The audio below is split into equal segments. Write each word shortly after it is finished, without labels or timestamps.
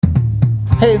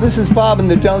Hey, this is Bob in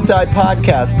the Don't Die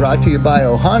podcast, brought to you by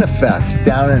Ohana Fest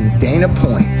down in Dana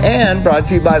Point, and brought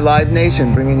to you by Live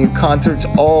Nation, bringing you concerts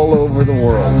all over the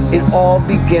world. It all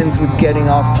begins with getting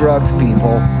off drugs,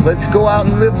 people. Let's go out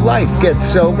and live life. Get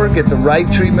sober, get the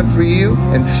right treatment for you,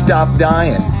 and stop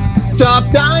dying.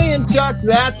 Stop dying, Chuck.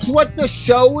 That's what the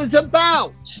show is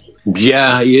about.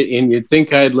 Yeah, and you'd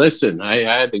think I'd listen. I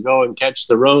had to go and catch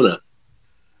the Rona.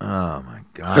 Oh, my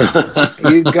God.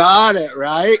 You got it,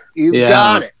 right? You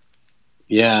got it.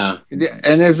 Yeah.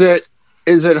 And is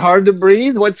it hard to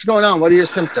breathe? What's going on? What are your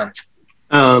symptoms?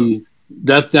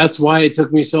 That's why it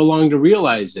took me so long to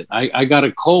realize it. I got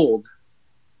a cold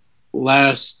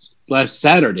last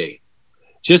Saturday.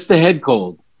 Just a head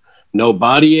cold. No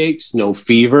body aches, no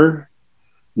fever,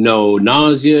 no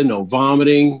nausea, no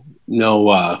vomiting,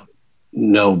 no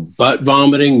butt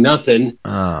vomiting, nothing.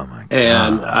 Oh my God.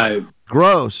 And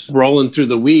gross. Rolling through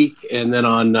the week, and then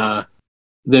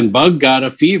then Bug got a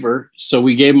fever, so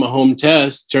we gave him a home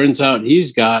test. Turns out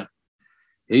he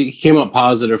came up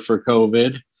positive for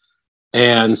COVID,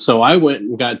 and so I went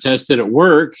and got tested at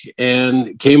work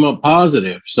and came up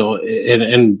positive. So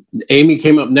and Amy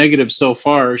came up negative so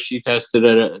far. She tested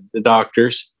at the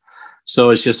doctor's. So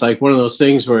it's just like one of those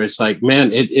things where it's like,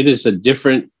 man, it is a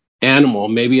different animal.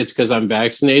 Maybe it's because I'm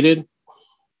vaccinated,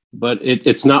 but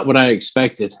it's not what I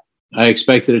expected. I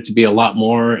expected it to be a lot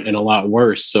more and a lot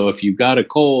worse. So if you got a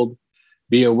cold,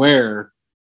 be aware,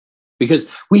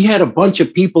 because we had a bunch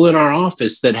of people in our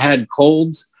office that had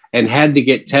colds and had to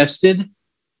get tested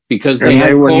because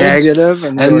they were negative,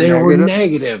 and they were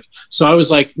negative. So I was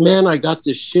like, man, I got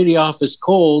this shitty office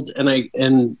cold,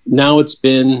 and now it's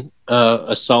been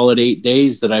a solid 8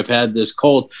 days that I've had this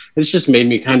cold. It's just made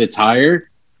me kind of tired.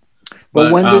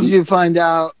 But when did you find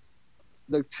out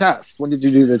the test? When did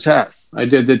you do the test? I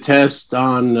did the test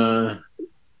on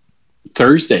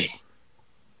Thursday.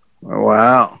 Oh,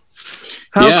 wow.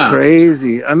 How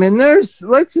crazy. I mean,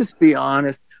 let's just be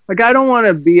honest. Like, I don't want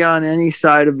to be on any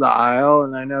side of the aisle,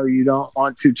 and I know you don't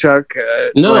want to, Chuck.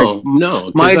 No.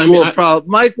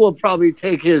 Mike will probably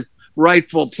take his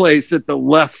rightful place at the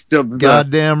left of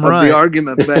the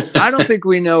argument, but I don't think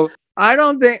we know. I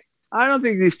don't think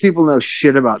these people know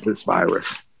shit about this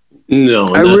virus.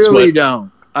 No, I really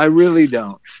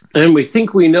don't. And we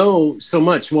think we know so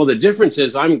much. Well, the difference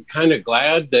is I'm kind of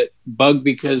glad that Bug,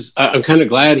 because I'm kind of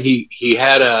glad he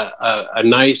had a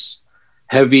nice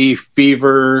heavy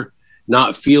fever,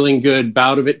 not feeling good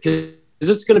bout of it, because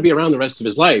it's going to be around the rest of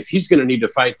his life. He's going to need to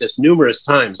fight this numerous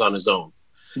times on his own.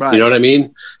 Right. You know what I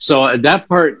mean? So that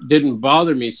part didn't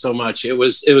bother me so much. It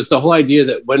was the whole idea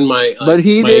that when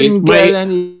he didn't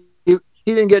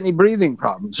get any breathing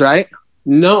problems, right?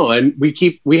 No, and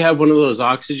we have one of those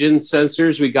oxygen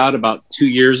sensors we got about 2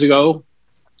 years ago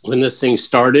when this thing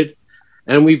started,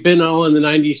 and we've been all in the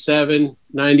 97,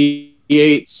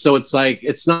 98. So it's like,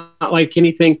 it's not like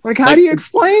anything. Like, how do you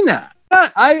explain that?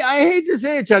 I hate to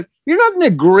say it, Chuck. You're not in the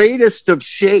greatest of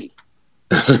shape.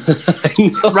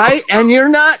 Right? And you're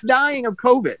not dying of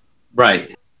COVID.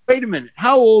 Right. Wait a minute.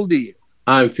 How old are you?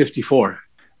 I'm 54.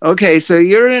 Okay, so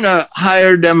you're in a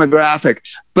higher demographic,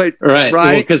 but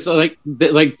right? Because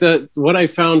what I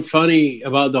found funny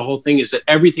about the whole thing is that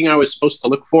everything I was supposed to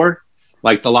look for,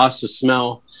 like the loss of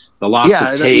smell, the loss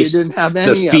of taste, you didn't have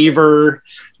any the fever,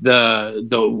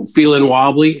 the feeling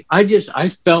wobbly, I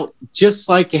felt just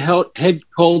like a head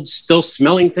cold, still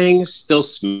smelling things, still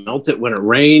smelt it when it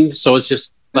rained. So it's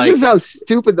just like, this is how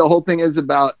stupid the whole thing is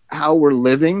about how we're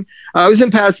living. I was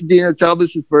in Pasadena. It's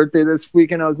Elvis's birthday this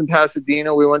weekend. I was in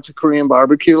Pasadena. We went to Korean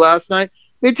barbecue last night.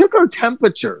 They took our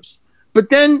temperatures, but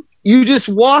then you just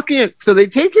walk in. So they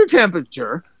take your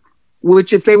temperature,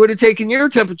 which if they would have taken your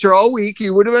temperature all week,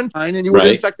 you would have been fine and you would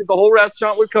have infected the whole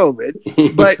restaurant with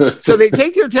COVID. But so they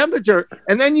take your temperature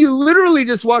and then you literally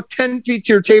just walk 10 feet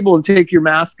to your table and take your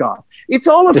mask off. It's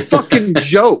all a fucking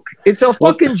joke. It's a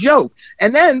fucking joke.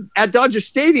 And then at Dodger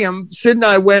Stadium, Sid and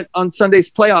I went on Sunday's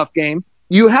playoff game.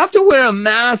 You have to wear a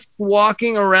mask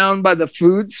walking around by the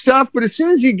food stuff, but as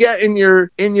soon as you get in your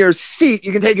seat,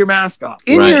 you can take your mask off.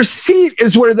 In your seat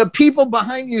is where the people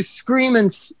behind you scream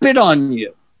and spit on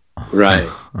you. Right.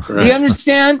 You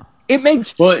understand? It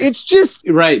makes it's just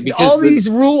because all these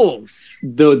rules.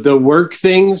 The work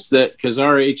things that, because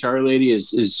our HR lady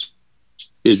is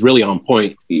really on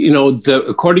point. You know,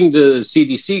 according to the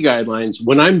CDC guidelines,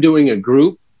 when I'm doing a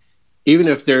group, even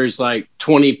if there's like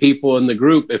 20 people in the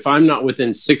group, if I'm not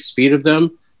within 6 feet of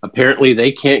them, apparently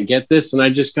they can't get this, and I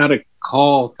just got to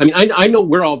call. I mean, I know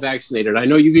we're all vaccinated. I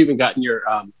know you've even gotten your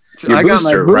I got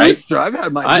my booster, booster. I've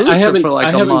had my booster for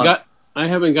like a month. I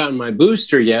haven't gotten my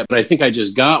booster yet, but I think I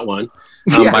just got one.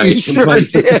 You sure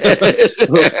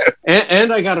did.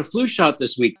 And I got a flu shot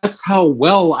this week. That's how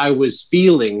well I was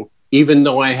feeling, even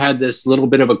though I had this little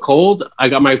bit of a cold. I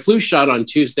got my flu shot on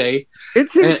Tuesday.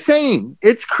 It's insane.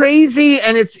 It's crazy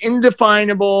and it's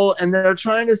indefinable. And they're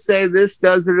trying to say this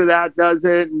does it or that does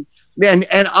it. And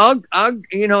I'll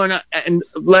and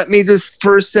let me just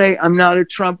first say, I'm not a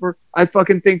Trumper. I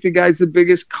fucking think the guy's the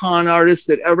biggest con artist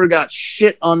that ever got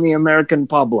shit on the American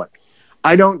public.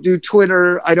 I don't do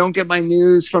Twitter. I don't get my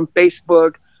news from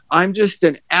Facebook. I'm just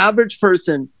an average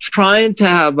person trying to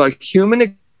have a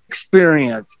human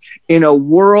experience in a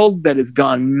world that has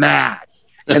gone mad.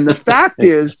 And the fact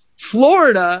is,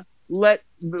 Florida let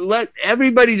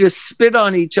everybody just spit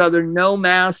on each other. No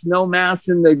mask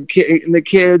in the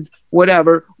kids,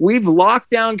 whatever. We've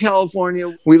locked down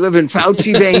California. We live in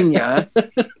Fauci-vania,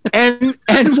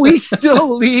 and we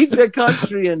still lead the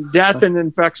country in death and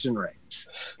infection rates.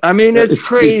 I mean, it's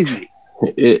crazy.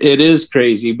 It is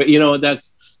crazy, but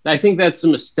I think that's a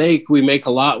mistake we make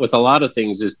a lot with a lot of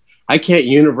things. Is I can't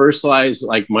universalize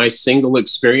like my single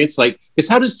experience. Like, because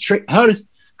how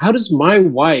does my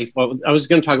wife? Well, I was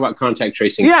going to talk about contact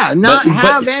tracing. Yeah,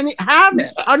 have it.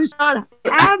 How does not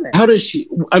have it? How does she?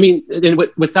 I mean,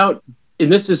 without.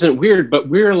 And this isn't weird, but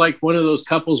we're like one of those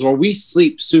couples where we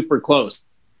sleep super close.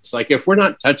 It's like if we're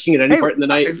not touching at any part in the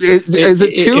night, is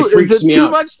it too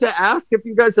much to ask if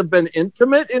you guys have been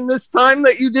intimate in this time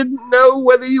that you didn't know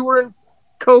whether you were in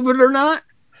COVID or not?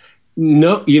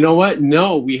 No, you know what?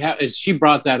 No, we have. She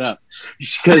brought that up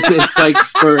because it's like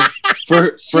for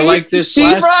like this. She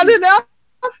brought it up.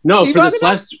 No,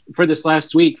 for this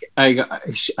last week, I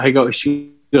go.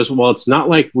 She goes, well, it's not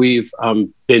like we've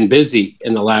been busy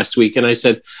in the last week. And I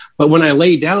said, but when I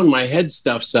lay down, my head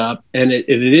stuffs up, and it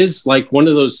is like one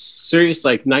of those serious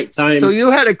like nighttime. So you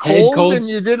had a cold and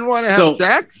you didn't want to have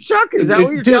sex, Chuck? Is that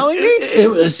what you're telling me? It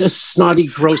was a snotty,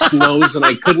 gross nose, and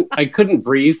I couldn't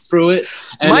breathe through it.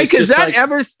 And Mike, has that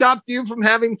ever stopped you from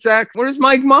having sex? Where's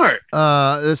Mike Mart?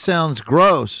 This sounds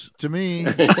gross to me.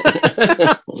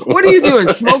 What are you doing?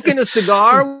 Smoking a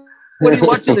cigar? What are you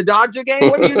watching, the Dodger game?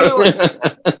 What are you doing?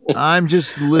 I'm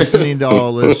just listening to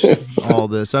all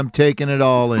this. I'm taking it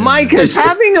all in. Mike, has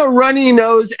having a runny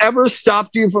nose ever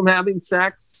stopped you from having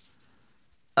sex?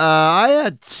 I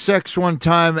had sex one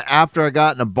time after I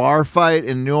got in a bar fight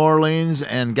in New Orleans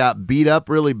and got beat up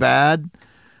really bad.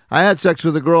 I had sex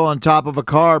with a girl on top of a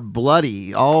car,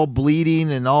 bloody, all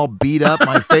bleeding and all beat up.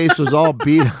 My face was all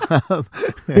beat up.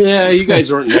 Yeah, you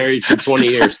guys weren't married for 20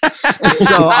 years.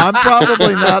 So I'm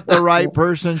probably not the right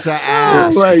person to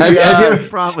ask. Have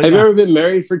you ever been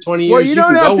married for 20 years? Well, you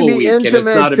don't have to be intimate.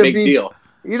 It's not a big deal.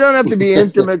 You don't have to be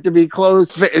intimate to be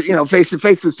close, face to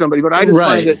face with somebody. But I just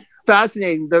find it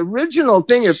fascinating. The original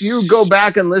thing, if you go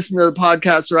back and listen to the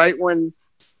podcast, right,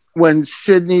 when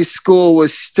Sydney's school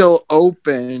was still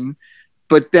open,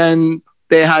 but then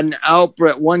they had an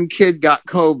outbreak. One kid got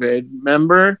COVID,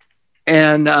 remember?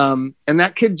 And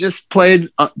that kid just played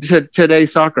today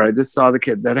soccer. I just saw the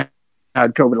kid that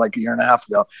had COVID like a year and a half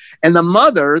ago. And the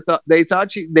mother, they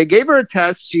gave her a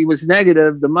test. She was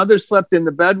negative. The mother slept in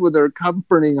the bed with her,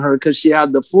 comforting her because she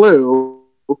had the flu.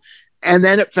 And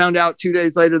then it found out 2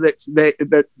 days later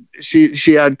that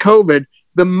she had COVID.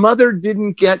 The mother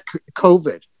didn't get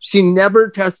COVID. She never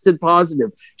tested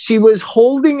positive. She was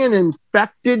holding an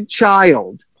infected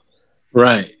child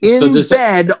in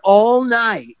bed all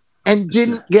night and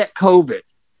didn't get COVID.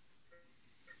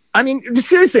 I mean,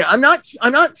 seriously, I'm not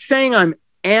saying I'm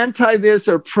anti this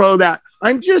or pro that.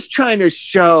 I'm just trying to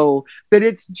show that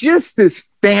it's just this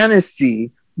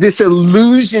fantasy, this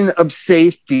illusion of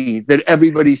safety that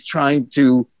everybody's trying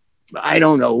to, I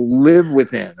don't know, live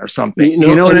within or something.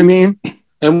 You know what I mean?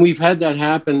 And we've had that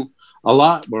happen a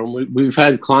lot where we've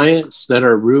had clients that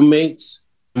are roommates.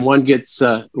 One gets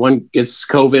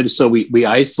COVID, so we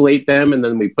isolate them, and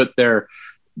then we put their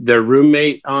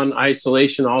roommate on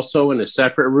isolation also in a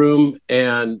separate room.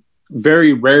 And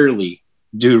very rarely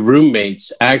do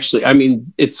roommates actually. I mean,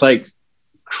 it's like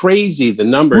crazy the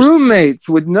numbers. Roommates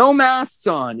with no masks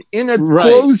on in a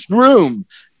closed room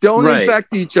don't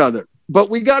infect each other. But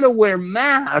we got to wear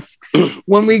masks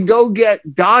when we go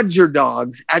get Dodger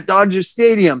dogs at Dodger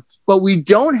Stadium. But we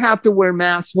don't have to wear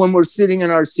masks when we're sitting in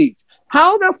our seats.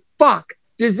 How the fuck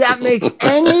does that make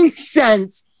any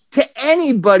sense to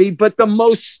anybody but the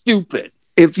most stupid?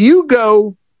 If you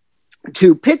go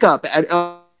to pick up at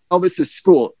Elvis's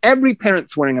school, every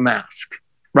parent's wearing a mask,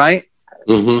 right?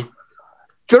 Mm-hmm.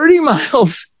 30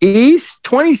 miles east,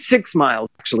 26 miles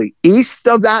actually, east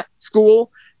of that school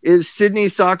is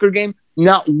Sydney's soccer game.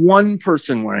 Not one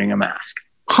person wearing a mask.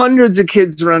 Hundreds of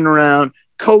kids running around,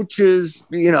 coaches,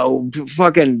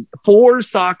 fucking 4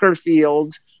 soccer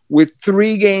fields with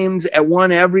 3 games at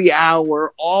one every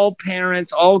hour, all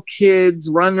parents, all kids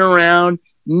running around,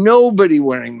 nobody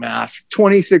wearing masks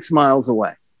 26 miles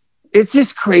away. It's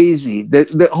just crazy.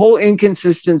 The whole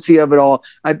inconsistency of it all.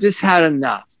 I've just had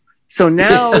enough. So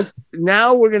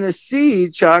now we're going to see,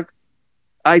 Chuck,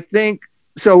 I think,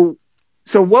 so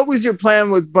what was your plan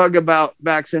with Bug about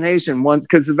vaccination? Once,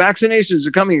 because the vaccinations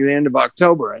are coming at the end of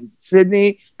October, and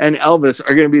Sydney and Elvis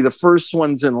are going to be the first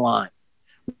ones in line.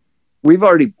 We've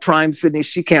already primed Sydney.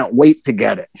 She can't wait to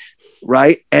get it,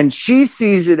 right? And she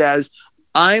sees it as,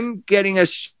 I'm getting a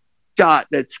shot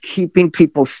that's keeping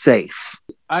people safe.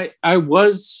 I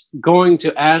was going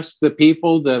to ask the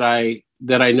people that I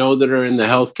know that are in the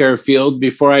healthcare field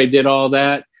before I did all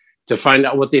that to find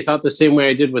out what they thought, the same way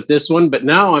I did with this one. But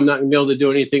now I'm not going to be able to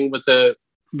do anything with the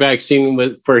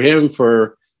vaccine for him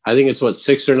for, I think it's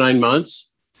 6 or 9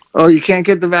 months. Oh, you can't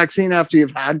get the vaccine after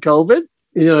you've had COVID?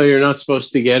 You're not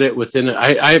supposed to get it within.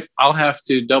 I'll have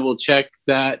to double check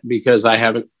that because I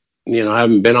haven't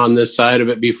been on this side of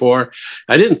it before.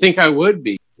 I didn't think I would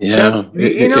be. Yeah,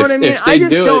 you know what I mean. I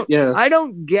just don't. Yeah. I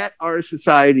don't get our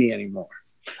society anymore.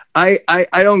 I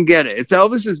don't get it. It's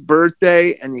Elvis's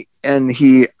birthday, and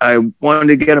I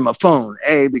wanted to get him a phone,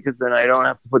 because then I don't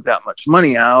have to put that much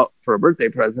money out for a birthday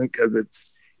present because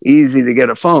it's easy to get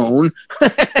a phone.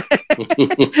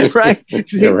 Right?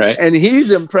 Right. And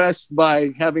he's impressed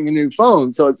by having a new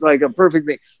phone. So it's like a perfect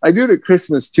thing. I do it at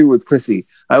Christmas too with Chrissy.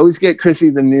 I always get Chrissy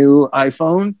the new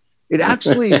iPhone. It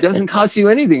actually doesn't cost you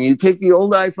anything. You take the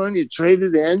old iPhone, you trade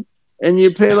it in, and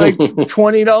you pay like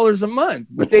 $20 a month.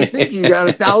 But they think you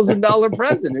got $1,000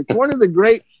 present. It's one of the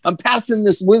great, I'm passing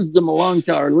this wisdom along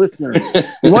to our listeners.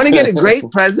 You want to get a great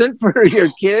present for your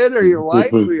kid or your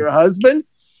wife or your husband?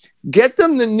 Get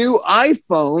them the new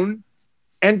iPhone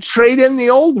and trade in the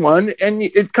old one, and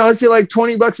it costs you like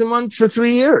 $20 a month for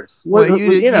 3 years. Well, you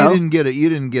didn't get it. You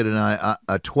didn't get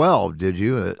a 12, did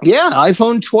you? Yeah,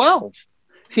 iPhone 12.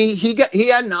 He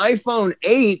had an iPhone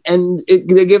 8, and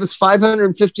they gave us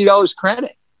 $550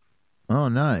 credit. Oh,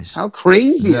 nice! How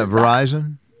crazy is that?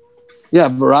 Verizon? Yeah,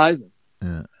 Verizon.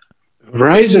 Yeah,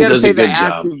 Verizon does a good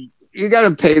job. You got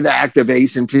to pay the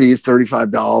activation fees,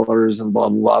 $35 and blah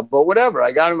blah. But whatever,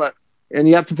 I got him and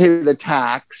you have to pay the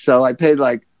tax. So I paid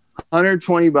like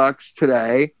 $120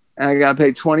 today, and I got to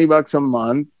pay $20 a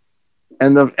month,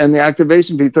 and the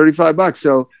activation fee $35.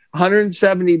 So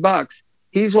 $170.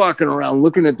 He's walking around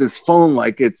looking at this phone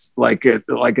like it's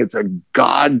a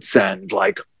godsend.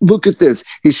 Like, look at this.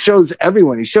 He shows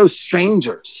everyone. He shows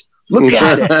strangers. Look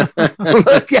at it.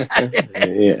 Look at it.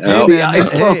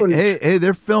 Yeah. Hey,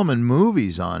 they're filming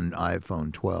movies on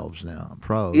iPhone 12s now,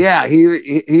 Pros. Yeah,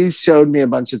 he showed me a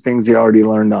bunch of things he already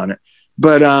learned on it.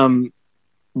 But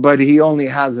he only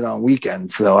has it on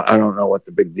weekends, so I don't know what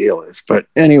the big deal is. But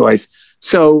anyways,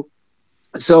 so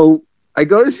I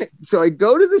go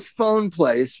to this phone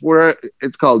place where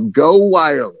it's called Go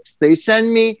Wireless. They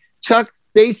send me, Chuck,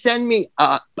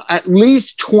 at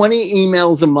least 20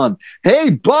 emails a month. Hey,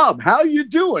 Bob, how you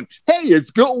doing? Hey, it's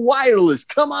Go Wireless.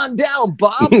 Come on down,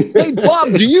 Bob. Hey,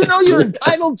 Bob, do you know you're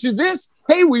entitled to this?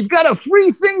 Hey, we've got a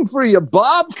free thing for you,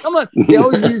 Bob. Come on. They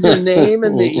always use your name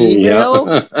in the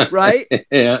email, right?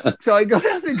 Yeah. So I go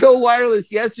down to Go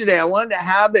Wireless yesterday. I wanted to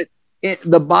have it in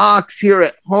the box here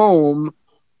at home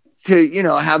to,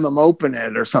 have them open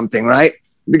it or something, right?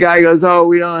 The guy goes, oh,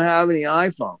 we don't have any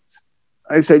iPhones.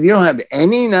 I said, you don't have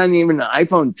any, not even an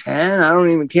iPhone 10? I don't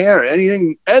even care.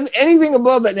 Anything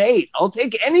above an 8. I'll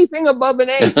take anything above an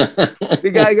 8.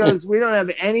 The guy goes, we don't have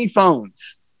any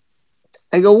phones.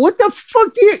 I go, what the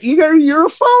fuck do you're a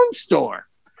phone store.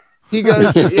 He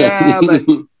goes, yeah, but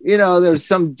there's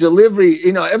some delivery,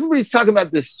 everybody's talking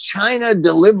about this China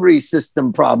delivery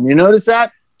system problem. You notice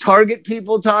that? Target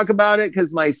people talk about it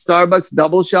because my Starbucks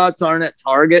double shots aren't at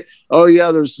Target. Oh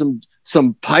yeah, there's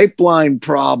some pipeline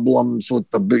problems with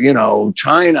the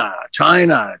China.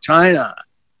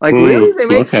 Like really, they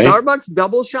make Starbucks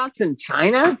double shots in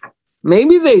China?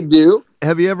 Maybe they do.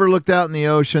 Have you ever looked out in the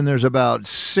ocean? There's about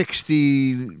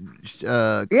 60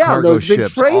 cargo those big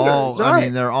ships. Freighters, right. I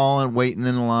mean, they're all waiting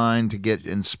in line to get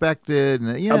inspected.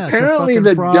 And, apparently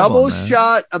the double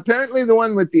shot. Apparently the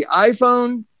one with the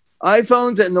iPhones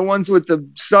and the ones with the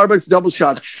Starbucks double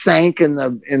shots sank in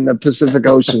the Pacific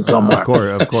Ocean somewhere. Of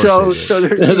course. So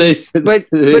there's, but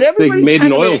everybody's made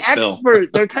kind an of oil an spill.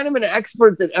 expert. They're kind of an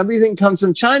expert that everything comes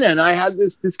from China. And I had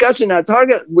this discussion at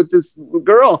Target with this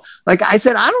girl. Like I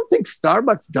said, I don't think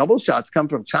Starbucks double shots come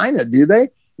from China, do they?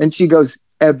 And she goes,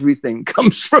 everything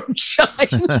comes from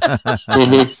China.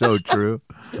 So true.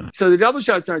 So the double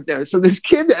shots aren't there. So this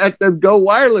kid at the Go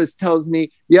Wireless tells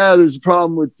me, yeah, there's a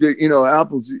problem with the,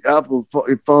 Apple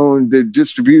phone, the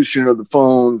distribution of the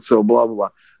phone. So blah, blah, blah.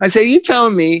 I say, you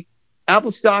telling me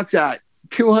Apple stock's at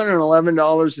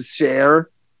 $211 a share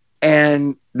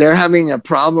and they're having a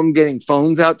problem getting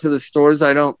phones out to the stores?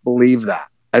 I don't believe that.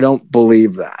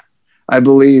 I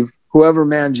believe whoever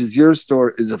manages your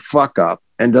store is a fuck up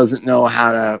and doesn't know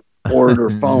how to order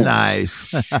phones. Nice.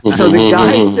 So the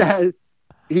guy says,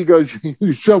 he goes,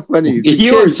 he's so funny.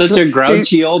 You are such a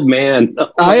grouchy old man.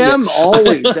 I am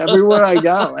always, everywhere I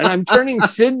go. And I'm turning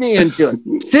Sydney into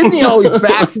it. Sydney always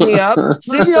backs me up. And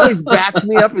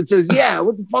says, yeah,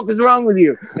 what the fuck is wrong with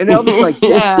you? And Elvis like,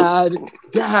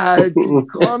 Dad,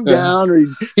 calm down. Or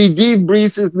he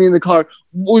debriefs with me in the car.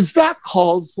 Was that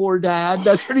called for, Dad?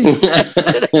 That's what he said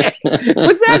today.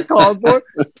 Was that called for?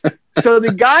 So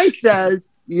the guy says,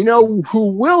 you know who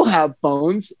will have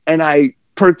phones? And I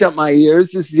perked up my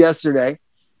ears. This is yesterday.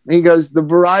 And he goes, the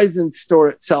Verizon store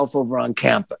itself over on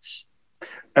campus.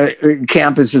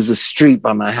 Campus is a street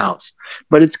by my house,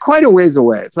 but it's quite a ways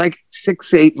away. It's like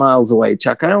 6-8 miles away,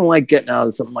 Chuck. I don't like getting out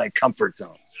of my comfort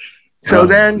zone. So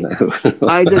then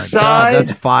I decide. God,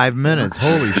 that's 5 minutes.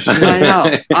 Holy shit. I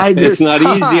know. It's not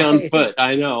easy on foot.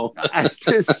 I know. I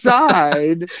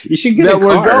decide you should get that a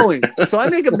we're car. going. So I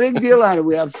make a big deal out of it.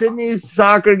 We have Sydney's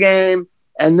soccer game.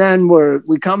 And then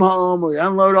we come home, we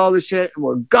unload all the shit, and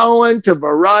we're going to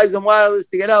Verizon Wireless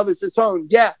to get Elvis's phone.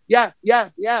 Yeah.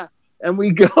 And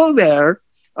we go there.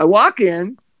 I walk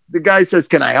in. The guy says,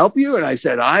 can I help you? And I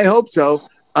said, I hope so.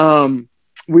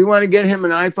 We want to get him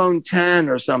an iPhone 10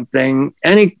 or something,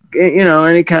 any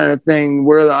kind of thing.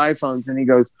 Where are the iPhones? And he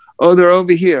goes, oh, they're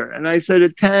over here. And I said, a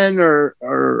 10 or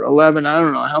 11, I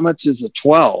don't know. How much is a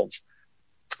 12?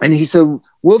 And he said,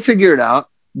 we'll figure it out.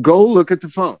 Go look at the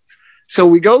phones. So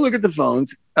we go look at the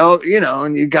phones,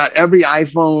 and you got every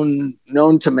iPhone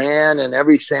known to man and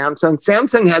every Samsung.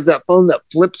 Samsung has that phone that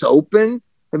flips open.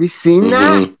 Have you seen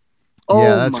that? Oh,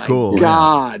 yeah, that's my cool.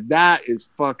 God, that is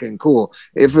fucking cool.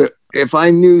 If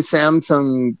I knew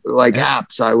Samsung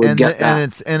apps, I would get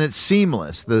that. And it's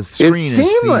seamless. The screen is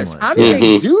seamless. How do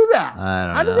they do that? I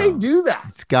don't know. How do they do that?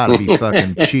 It's got to be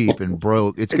fucking cheap and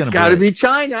broke. It's got to be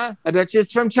China. I bet you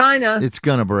it's from China. It's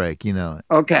gonna break. You know it.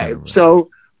 Okay, so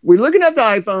we're looking at the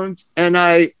iPhones, and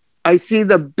I see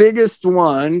the biggest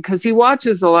one because he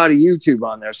watches a lot of YouTube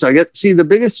on there. So I get to see the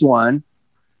biggest one,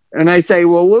 and I say,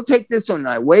 well, we'll take this one. And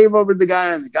I wave over to the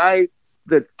guy, and the guy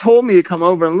that told me to come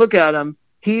over and look at him,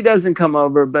 he doesn't come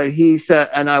over, but he said,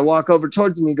 and I walk over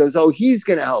towards him. He goes, oh, he's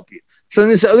going to help you. So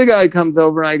then this other guy comes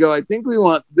over, and I go, I think we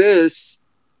want this.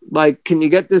 Like, can you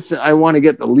get this? I want to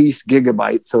get the least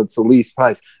gigabyte, so it's the least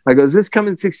price. I go, does this come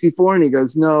in 64? And he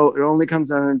goes, no, it only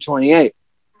comes in 128.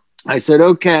 I said,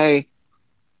 okay,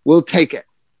 we'll take it.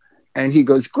 And he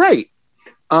goes, great.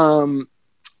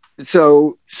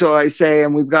 So I say,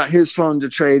 and we've got his phone to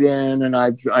trade in, and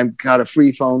I've got a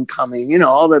free phone coming,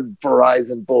 all the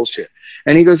Verizon bullshit.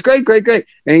 And he goes, great.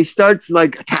 And he starts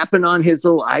like tapping on his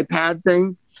little iPad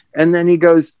thing. And then he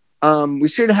goes, we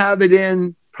should have it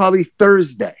in probably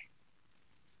Thursday.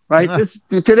 Right?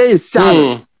 Today is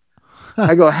Saturday.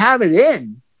 I go, have it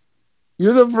in?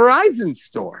 You're the Verizon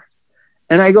store.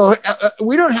 And I go,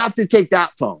 we don't have to take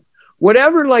that phone.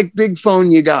 Whatever big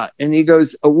phone you got. And he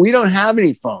goes, we don't have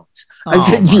any phones. I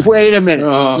said, wait a minute.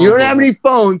 You don't have any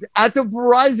phones at the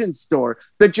Verizon store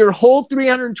that your whole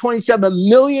 $327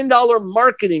 million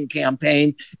marketing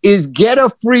campaign is get a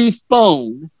free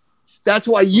phone. That's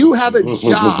why you have a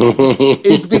job,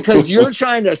 is because you're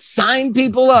trying to sign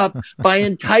people up by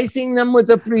enticing them with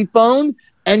a free phone,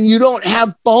 and you don't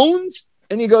have phones?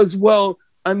 And he goes, well,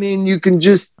 I mean, you can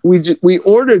we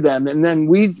order them, and then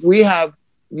we have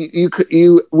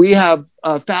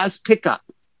fast pickup.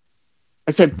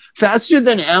 I said, faster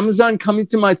than Amazon coming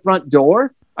to my front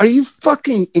door? Are you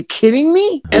fucking kidding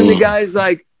me? And the guy's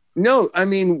like, no, I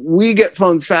mean, we get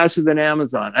phones faster than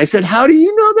Amazon. I said, how do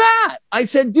you know that? I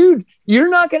said, dude, you're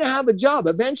not going to have a job.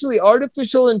 Eventually,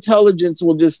 artificial intelligence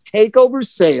will just take over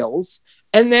sales,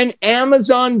 and then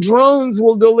Amazon drones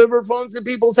will deliver phones to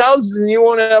people's houses, and you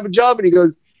won't have a job. And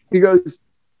he goes,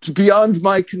 it's beyond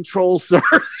my control, sir.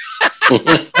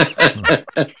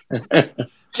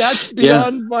 That's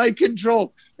beyond my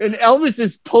control. And Elvis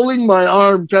is pulling my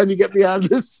arm, trying to get me out of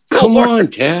this store. Come on,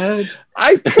 Dad.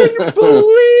 I couldn't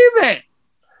believe it.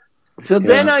 So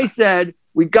then I said,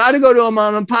 we got to go to a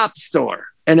mom and pop store.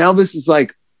 And Elvis is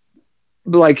like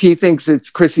he thinks it's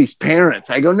Chrissy's parents.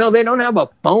 I go, no, they don't have a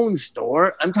phone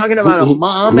store. I'm talking about a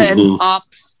mom and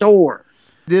pop store.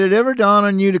 Did it ever dawn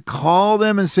on you to call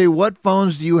them and say, what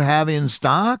phones do you have in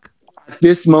stock? At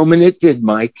this moment, it did,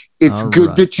 Mike. It's All good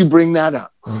right. that you bring that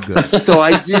up. Oh, good. So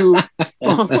I do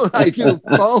I do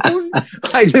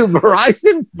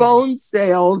Verizon phone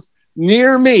sales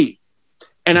near me.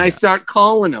 And I start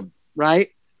calling them, right?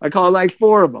 I called like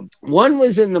 4 of them. One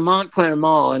was in the Montclair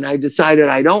Mall, and I decided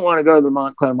I don't want to go to the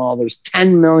Montclair Mall. There's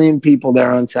 10 million people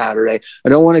there on Saturday. I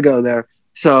don't want to go there.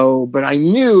 So, but I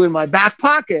knew in my back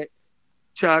pocket,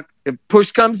 Chuck, if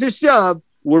push comes to shove,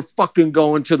 we're fucking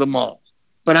going to the mall.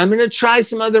 But I'm going to try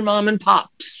some other mom and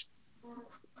pops.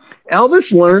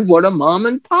 Elvis learned what a mom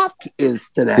and pop is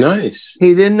today. Nice.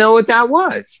 He didn't know what that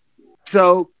was.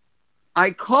 So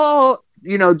I call,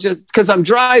 just because I'm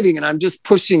driving and I'm just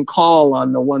pushing call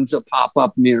on the ones that pop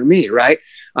up near me, right?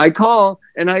 I call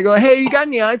and I go, hey, you got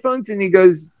any iPhones? And he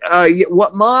goes,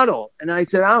 what model? And I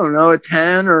said, I don't know, a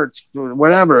 10 or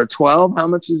whatever, a 12. How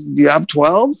much do you have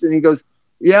 12s? And he goes,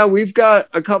 yeah, we've got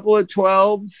a couple of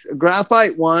 12s, a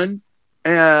graphite one,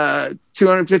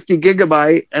 250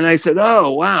 gigabyte. And I said,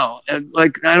 oh, wow. And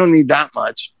I don't need that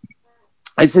much.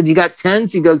 I said, you got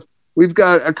 10s? He goes, we've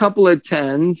got a couple of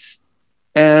 10s.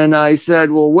 And I said,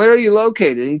 well, where are you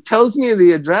located? He tells me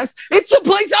the address. It's the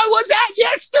place I was at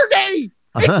yesterday.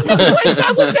 It's the place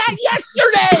I was at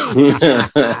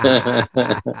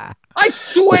yesterday. I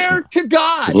swear to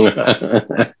God.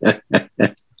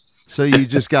 So you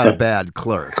just got a bad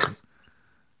clerk.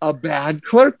 A bad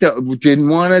clerk that didn't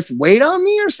want us wait on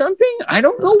me or something. I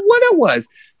don't know what it was.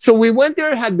 So we went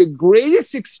there, had the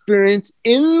greatest experience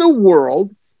in the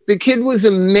world. The kid was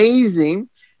amazing.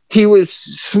 He was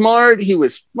smart. He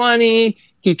was funny.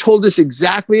 He told us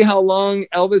exactly how long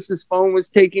Elvis's phone was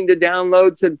taking to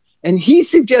download. And he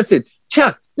suggested,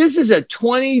 Chuck, this is a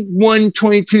 21,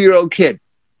 22-year-old kid.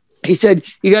 He said,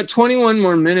 you got 21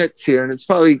 more minutes here, and it's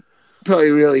probably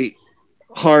really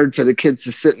hard for the kids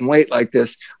to sit and wait like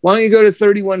this. Why don't you go to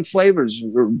 31 Flavors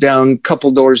down, couple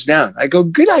doors down? I go,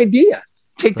 good idea.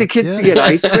 Take the kids to get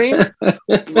ice cream.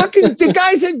 Fucking the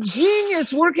guy's a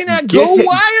genius working at Go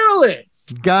Wireless.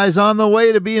 This guy's on the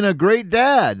way to being a great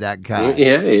dad, that guy.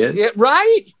 Yeah, he is. Yeah,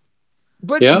 right?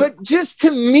 But just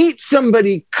to meet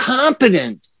somebody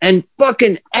competent and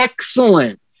fucking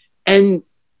excellent and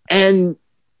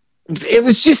it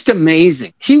was just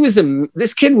amazing.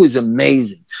 This kid was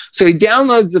amazing. So he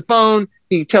downloads the phone.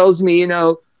 He tells me,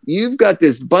 you've got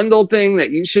this bundle thing that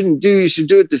you shouldn't do. You should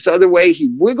do it this other way. He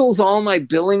wiggles all my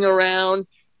billing around.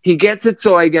 He gets it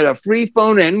so I get a free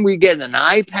phone and we get an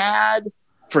iPad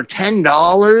for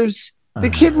 $10. The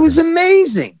kid was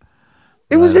amazing.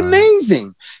 It was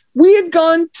amazing. We had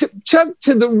gone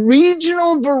to the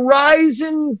regional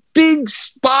Verizon big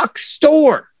box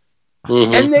store.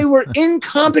 Mm-hmm. And they were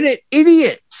incompetent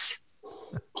idiots.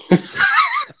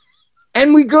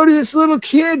 And we go to this little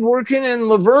kid working in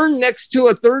Laverne next to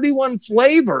a 31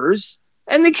 Flavors,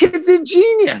 and the kid's a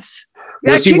genius.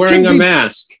 Was he wearing a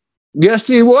mask? Yes,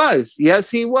 he was. Yes,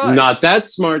 he was. Not that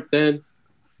smart then.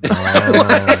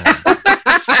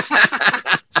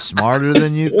 Smarter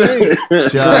than you think,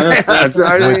 Chuck.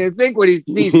 Smarter than you think when he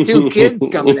sees 2 kids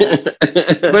coming in.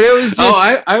 But it was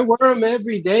just... I wear them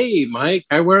every day, Mike.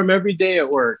 I wear them every day at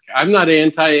work. I'm not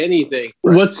anti anything.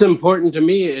 Right. What's important to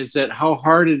me is that how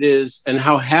hard it is and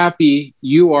how happy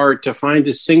you are to find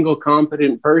a single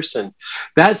competent person.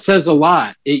 That says a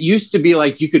lot. It used to be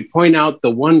like you could point out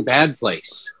the one bad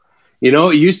place. It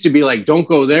used to be like, don't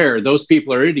go there. Those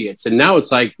people are idiots. And now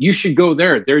it's like, you should go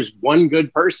there. There's one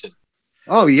good person.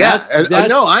 Oh yeah, that's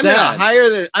no, I'm sad.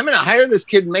 gonna hire this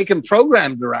kid and make him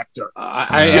program director.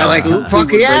 Fuck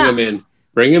yeah,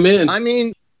 bring him in. I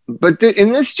mean, but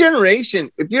in this generation,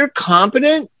 if you're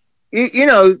competent,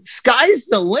 sky's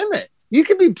the limit. You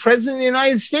can be president of the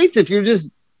United States if you're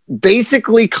just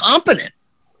basically competent,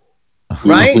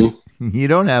 right? Mm-hmm. You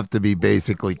don't have to be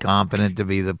basically competent to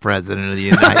be the president of the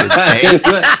United States.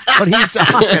 What are you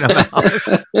talking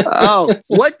about? Oh,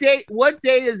 what day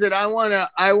is it? I want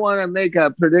to make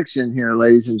a prediction here,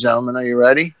 ladies and gentlemen. Are you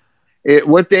ready?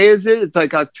 What day is it? It's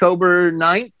like October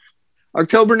 9th.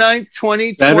 October 9th,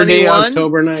 2021. Saturday,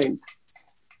 October 9th.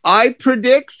 I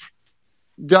predict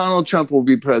Donald Trump will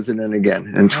be president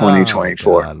again in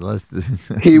 2024. Oh,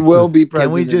 he will be president.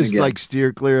 Can we just again.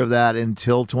 steer clear of that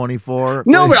until 24?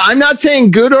 No, but I'm not saying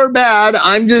good or bad.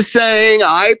 I'm just saying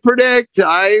I predict.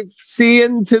 I see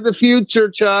into the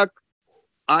future, Chuck.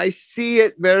 I see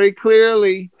it very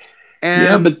clearly. And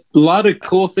yeah, but a lot of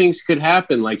cool things could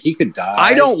happen. Like he could die.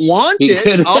 I don't want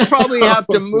it. I'll probably have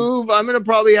to move. I'm going to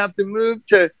probably have to move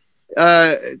to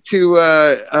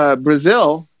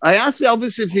Brazil. I asked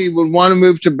Elvis if he would want to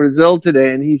move to Brazil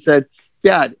today, and he said,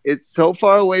 Dad, it's so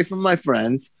far away from my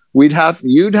friends.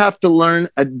 you'd have to learn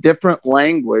a different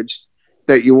language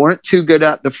that you weren't too good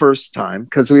at the first time,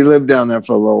 because we lived down there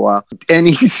for a little while. And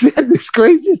he said this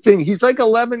craziest thing. He's like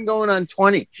 11 going on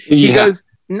 20. He goes,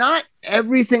 not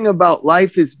everything about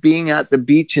life is being at the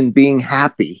beach and being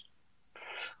happy.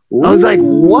 Ooh. I was like,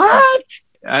 what?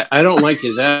 I don't like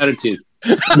his attitude.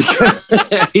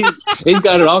 he's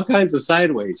got it all kinds of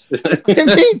sideways.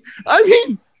 I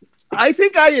mean, I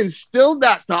think I instilled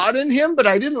that thought in him, but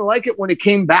I didn't like it when it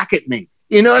came back at me.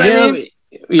 You know what I mean?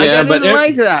 Yeah, I didn't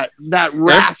like that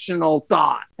rational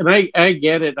thought. And I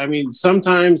get it. I mean,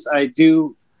 sometimes I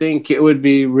do think it would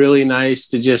be really nice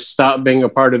to just stop being a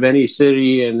part of any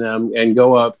city and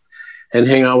go up and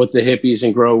hang out with the hippies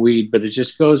and grow weed. But it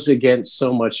just goes against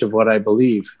so much of what I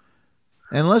believe.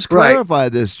 And let's clarify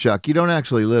this, Chuck. You don't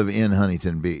actually live in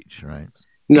Huntington Beach, right?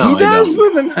 No, he does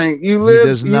live in Huntington. You live. He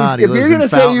does not. If you're going to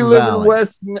say you live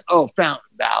in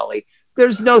Fountain Valley,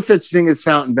 there's no such thing as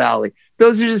Fountain Valley.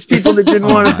 Those are just people that didn't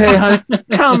want to pay.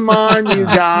 Come on, you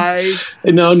guys.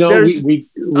 No.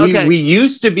 We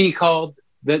used to be called,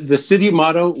 the city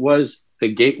motto was the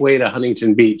gateway to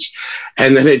Huntington Beach.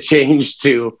 And then it changed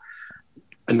to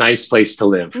a nice place to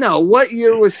live. No, what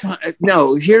year was,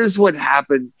 here's what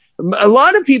happened. A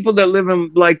lot of people that live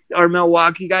in like our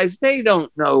Milwaukee guys, they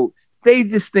don't know. They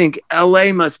just think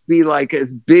LA must be like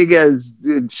as big as,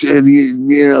 the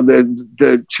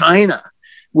China.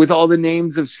 With all the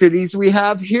names of cities we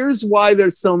have. Here's why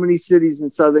there's so many cities in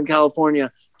Southern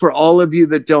California for all of you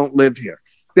that don't live here.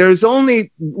 There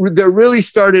really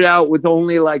started out with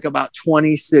only like about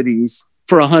 20 cities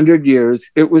for 100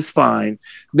 years. It was fine.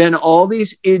 Then all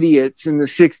these idiots in the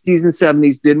 60s and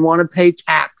 70s didn't want to pay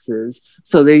taxes.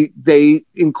 So they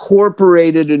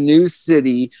incorporated a new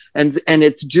city, and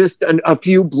it's just a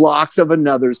few blocks of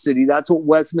another city. That's what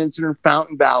Westminster and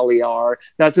Fountain Valley are.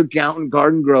 That's what Garden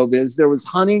Grove is. There was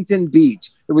Huntington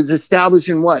Beach. It was established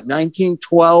in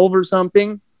 1912 or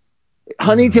something?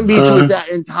 Huntington Beach was that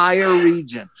entire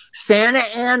region. Santa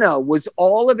Ana was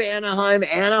all of Anaheim,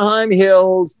 Anaheim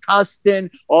Hills, Tustin,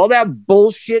 all that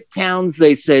bullshit towns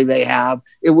they say they have.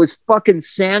 It was fucking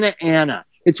Santa Ana.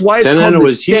 It's why it's called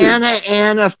the Santa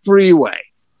Ana Freeway,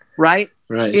 right?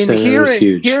 Right.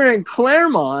 Here in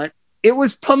Claremont, it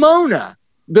was Pomona.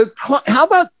 How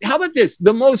about this?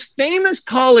 The most famous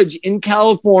college in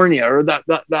California, or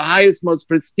the highest, most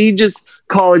prestigious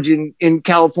college in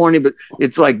California, but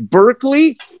it's like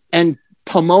Berkeley and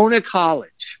Pomona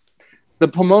College. The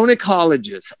Pomona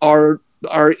colleges are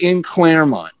in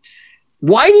Claremont.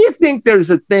 Why do you think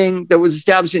there's a thing that was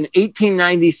established in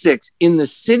 1896 in the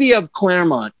city of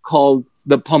Claremont called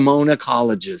the Pomona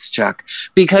Colleges, Chuck?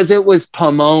 Because it was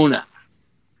Pomona.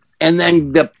 And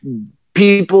then the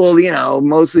people,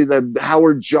 mostly the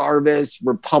Howard Jarvis,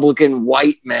 Republican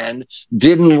white men,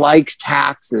 didn't like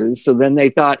taxes. So then they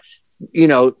thought,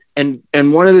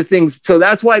 and one of the things, so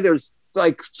that's why there's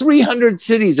like 300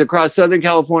 cities across Southern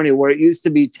California where it used to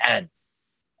be 10.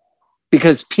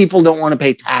 Because people don't want to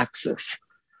pay taxes.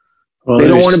 Well, they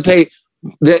don't want to pay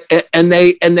and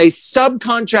they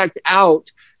subcontract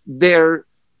out their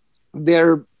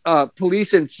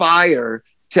police and fire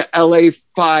to LA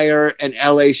Fire and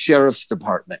LA Sheriff's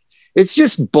Department. It's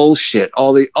just bullshit.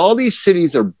 All these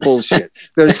cities are bullshit.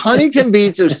 There's Huntington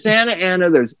Beach, there's Santa Ana,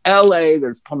 there's LA,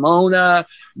 there's Pomona,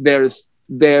 there's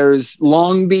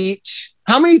Long Beach.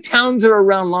 How many towns are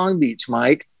around Long Beach,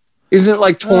 Mike? Isn't it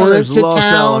like Torrance? There's Los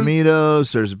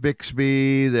Alamitos, there's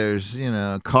Bixby, there's,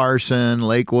 Carson,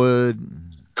 Lakewood.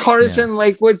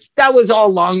 Lakewood. That was all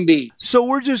Long Beach. So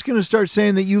we're just going to start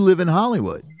saying that you live in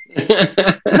Hollywood.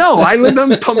 No, I live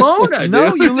in Pomona.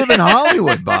 No, you live in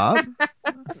Hollywood, Bob.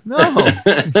 No,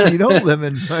 you don't live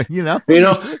in,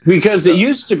 because it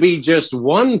used to be just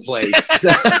one place.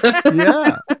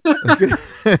 Yeah.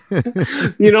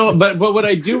 But what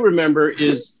I do remember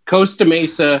is Costa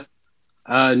Mesa,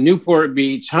 Newport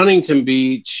Beach, Huntington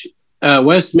Beach,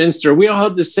 Westminster. We all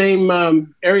had the same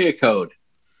area code,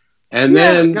 and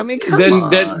then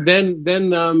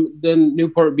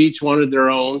Newport Beach wanted their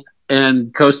own,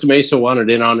 and Costa Mesa wanted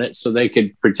in on it so they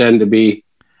could pretend to be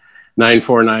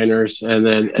 949ers. And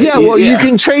then you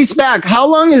can trace back how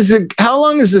long has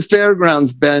the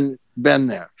fairgrounds been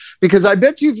there? Because I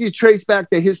bet you if you trace back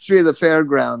the history of the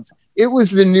fairgrounds, it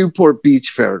was the Newport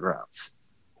Beach Fairgrounds.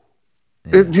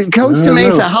 Yeah. Costa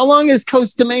Mesa. How long has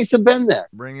Costa Mesa been there?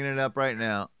 Bringing it up right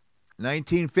now.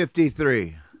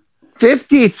 1953.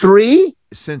 53?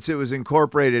 Since it was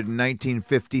incorporated in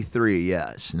 1953,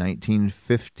 yes.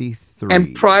 1953.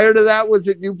 And prior to that, was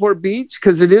it Newport Beach?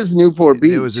 Because it is Newport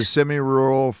Beach. It was a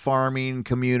semi-rural farming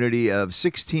community of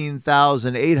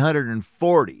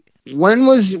 16,840. When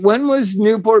was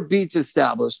Newport Beach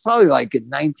established? Probably like in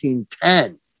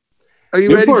 1910. Are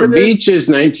you ready for Newport this? Beach is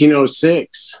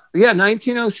 1906. Yeah,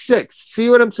 1906. See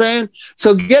what I'm saying?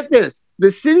 So get this.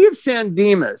 The city of San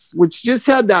Dimas, which just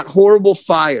had that horrible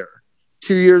fire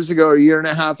 2 years ago or a year and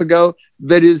a half ago,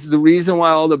 that is the reason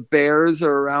why all the bears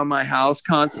are around my house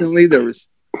constantly. There was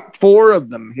 4 of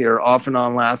them here off and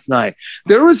on last night.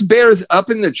 There was bears up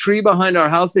in the tree behind our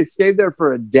house. They stayed there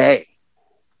for a day,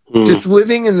 just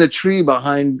living in the tree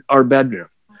behind our bedroom.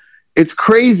 It's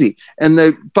crazy. And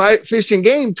the Fish and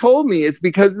Game told me it's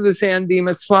because of the San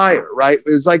Dimas fire, right?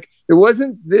 It was like, it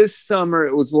wasn't this summer,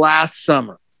 it was last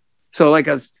summer. So it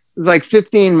was like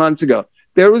 15 months ago.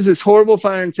 There was this horrible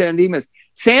fire in San Dimas.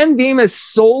 San Dimas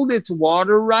sold its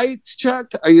water rights,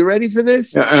 Chuck. Are you ready for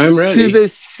this? Yeah, I'm ready. To the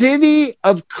City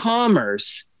of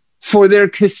Commerce for their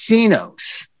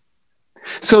casinos.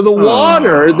 So the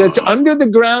water that's under the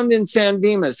ground in San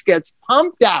Dimas gets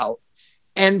pumped out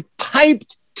and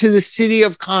piped to the City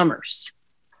of Commerce.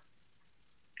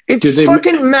 It's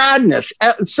fucking madness.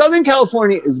 Southern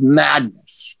California is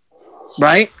madness,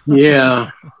 right?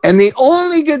 Yeah. And the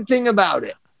only good thing about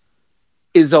it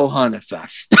is Ohana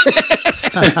Fest.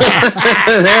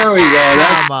 There we go.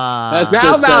 That's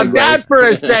How about that for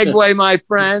a segue, my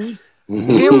friends?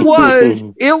 It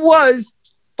was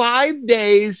 5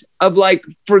 days of like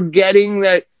forgetting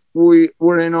that we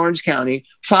were in Orange County,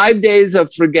 5 days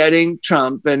of forgetting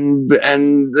Trump and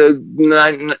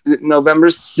the November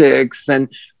 6th, and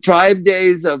 5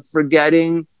 days of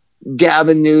forgetting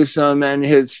Gavin Newsom and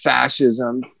his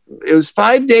fascism. It was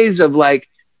 5 days of like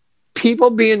people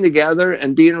being together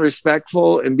and being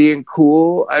respectful and being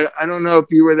cool. I don't know if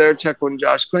you were there, Chuck, when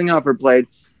Josh Klinghoffer played.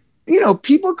 You know,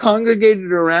 people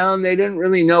congregated around. They didn't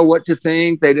really know what to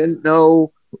think. They didn't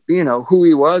know, you know, who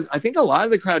he was. I think a lot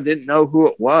of the crowd didn't know who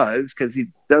it was because he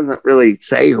doesn't really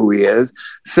say who he is.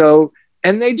 So,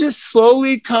 and they just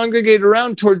slowly congregated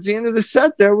around. Towards the end of the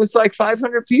set, there was like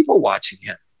 500 people watching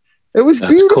him. It was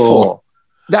beautiful. Cool.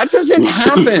 That doesn't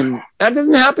happen. That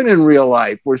doesn't happen in real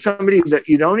life, where somebody that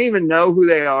you don't even know who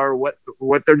they are, what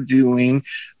they're doing,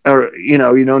 or you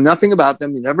know nothing about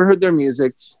them. You never heard their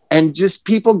music, and just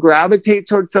people gravitate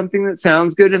towards something that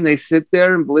sounds good, and they sit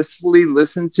there and blissfully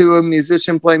listen to a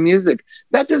musician play music.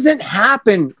 That doesn't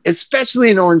happen, especially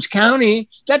in Orange County.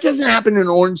 That doesn't happen in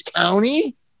Orange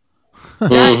County.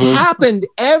 That happened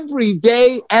every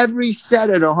day, every set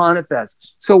at Ohana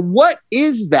Fest. So what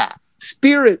is that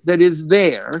spirit that is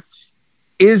there?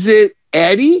 Is it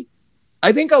Eddie?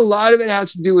 I think a lot of it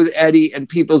has to do with Eddie and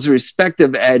people's respect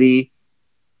of Eddie.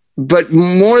 But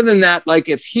more than that, like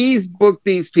if he's booked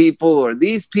these people, or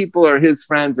these people are his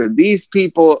friends, or these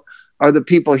people are the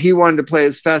people he wanted to play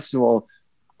his festival,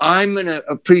 I'm going to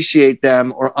appreciate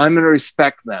them, or I'm going to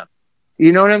respect them.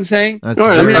 You know what I'm saying?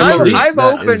 I've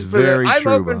opened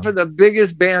for the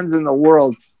biggest bands in the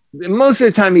world. Most of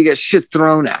the time you get shit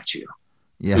thrown at you.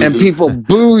 Yeah. And people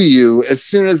boo you as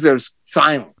soon as there's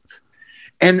silence.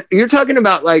 And you're talking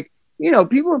about like, you know,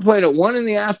 people were playing at 1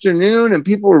 PM and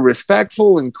people were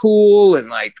respectful and cool, and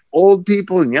like old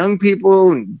people and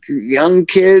young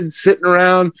kids sitting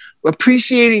around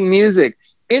appreciating music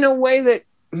in a way that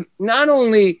not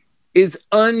only is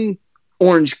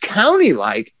un-Orange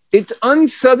County-like, it's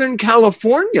un-Southern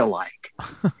California-like.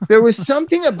 There was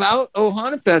something about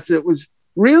Ohana Fest that was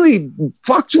really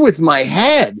fucked with my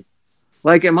head.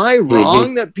 Like, am I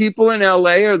wrong that people in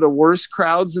LA are the worst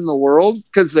crowds in the world?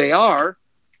 Because they are.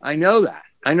 I know that.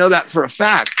 I know that for a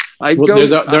fact. They're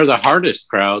the hardest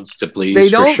crowds to please. They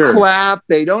don't clap.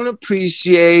 They don't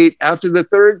appreciate. After the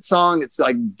third song, it's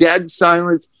like dead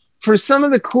silence. For some of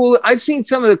the I've seen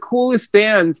some of the coolest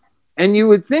bands, and you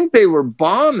would think they were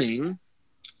bombing,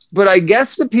 but I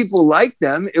guess the people liked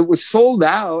them. It was sold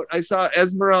out. I saw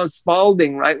Esmeralda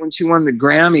Spalding right when she won the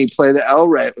Grammy play the El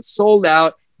Rey. It was sold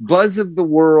out. Buzz of the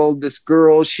world. This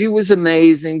girl, she was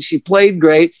amazing. She played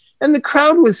great, and the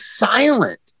crowd was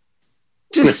silent,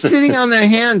 just sitting on their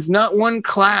hands. Not one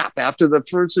clap after the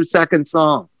first or second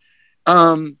song.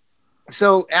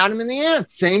 So Adam and the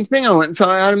Ants, same thing. I went and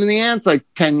saw Adam and the Ants like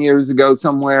 10 years ago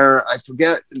somewhere. I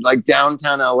forget, like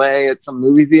downtown LA at some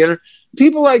movie theater.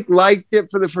 People liked it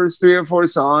for the first 3 or 4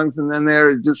 songs, and then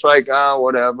they're just like, oh,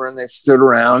 whatever, and they stood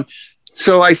around.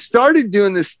 So I started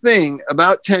doing this thing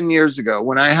about 10 years ago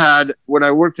when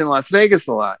I worked in Las Vegas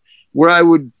a lot, where I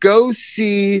would go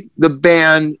see the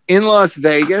band in Las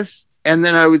Vegas, and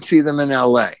then I would see them in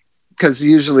LA, because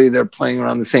usually they're playing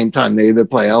around the same time. They either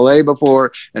play LA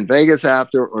before and Vegas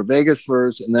after, or Vegas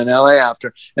first and then LA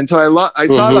after. And so I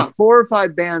saw about 4 or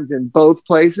 5 bands in both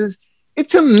places.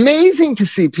 It's amazing to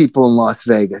see people in Las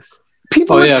Vegas.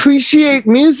 People appreciate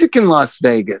music in Las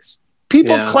Vegas.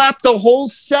 People clap the whole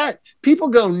set. People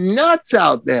go nuts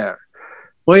out there.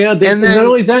 Well, yeah, and then, not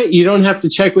only that, you don't have to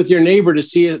check with your neighbor to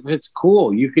see if it's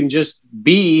cool. You can just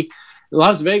be.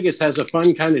 Las Vegas has a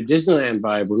fun kind of Disneyland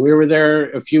vibe. When we were there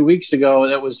a few weeks ago,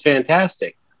 that was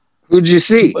fantastic. Who'd you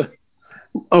see?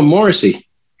 Oh, Morrissey.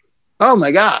 Oh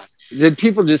my God. Did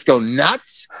people just go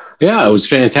nuts? Yeah, it was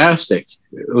fantastic.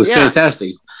 It was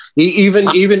fantastic.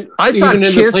 I saw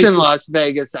Kiss in Las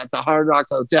Vegas at the Hard Rock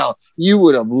Hotel. You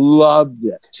would have loved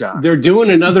it, Chuck. They're doing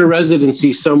another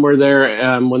residency somewhere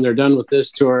there when they're done with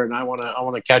this tour, and I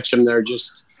want to catch them there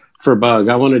just for Bug.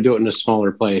 I want to do it in a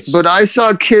smaller place. But I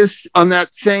saw Kiss on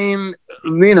that same,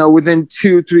 within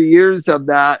 2-3 years of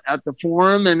that at the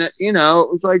Forum, and it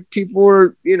was like people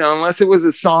were, unless it was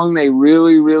a song they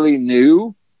really, really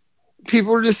knew,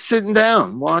 people were just sitting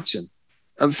down watching.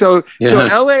 So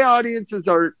LA audiences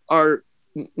are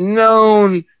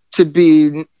known to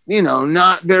be,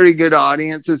 not very good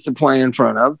audiences to play in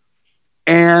front of.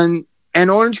 And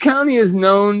Orange County is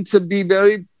known to be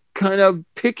very kind of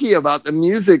picky about the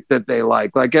music that they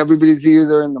like. Like everybody's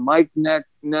either in the Mike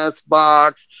Ness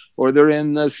box, or they're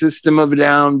in the System of a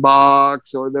Down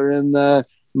box, or they're in the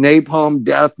Napalm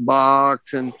Death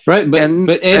box. And right, but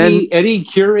Eddie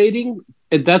curating,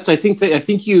 I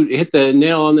think you hit the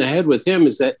nail on the head with him,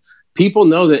 is that people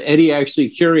know that Eddie actually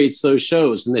curates those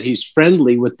shows and that he's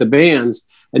friendly with the bands.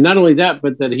 And not only that,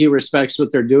 but that he respects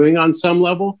what they're doing on some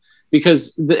level,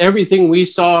 because everything we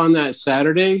saw on that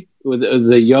Saturday with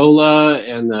the Yola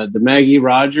and the Maggie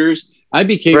Rogers, I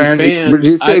became a fan.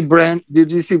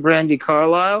 Did you see Brandy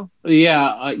Carlisle?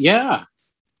 Yeah.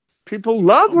 People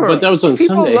love her. But that was on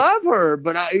Sunday. People love her,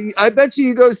 but I bet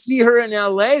you go see her in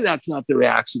LA, that's not the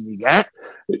reaction you get.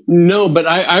 No, but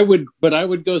I would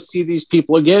go see these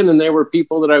people again, and they were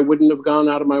people that I wouldn't have gone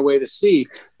out of my way to see.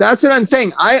 That's what I'm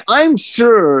saying. I'm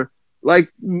sure, like,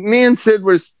 me and Sid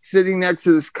were sitting next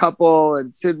to this couple,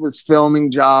 and Sid was filming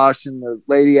Josh, and the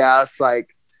lady asked,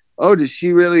 like, oh, does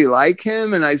she really like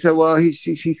him? And I said, well,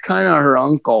 she's kind of her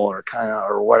uncle,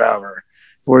 or whatever.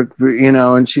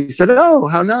 And she said, oh,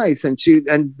 how nice.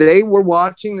 And they were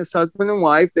watching this husband and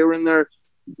wife. They were in their,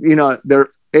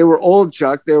 they were old,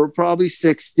 Chuck. They were probably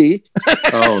 60.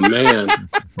 Oh man.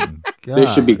 They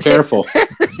should be careful.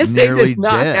 They did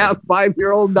not have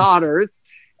 5-year-old daughters.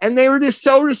 And they were just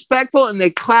so respectful, and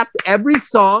they clapped every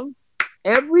song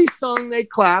they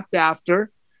clapped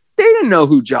after. They didn't know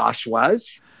who Josh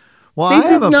was. Well,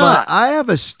 I have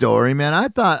a story, man. I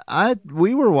thought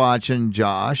we were watching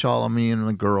Josh, all of me and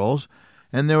the girls,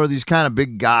 and there were these kind of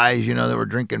big guys, that were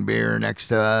drinking beer next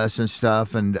to us and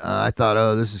stuff. And I thought,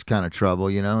 oh, this is kind of trouble,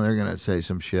 they're gonna say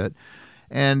some shit.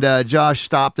 And Josh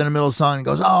stopped in the middle of the song and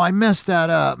goes, "Oh, I messed that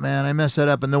up, man. I messed that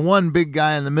up." And the one big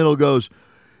guy in the middle goes,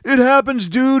 "It happens,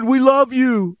 dude. We love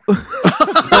you."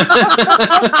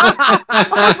 I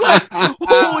was like,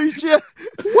 holy shit.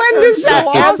 When does that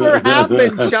ever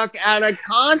happen, Chuck, at a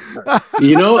concert?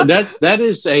 That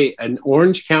is an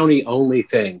Orange County only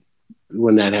thing.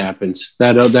 When that happens,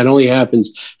 that only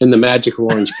happens in the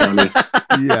magical Orange County.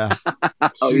 Yeah.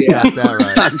 Oh yeah, that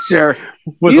right. I'm sure.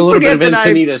 With a little bit of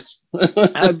Encinitas.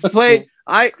 I've played.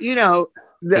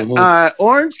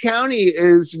 Orange County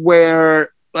is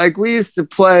where, like, we used to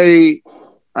play.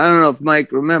 I don't know if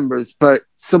Mike remembers, but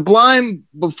Sublime,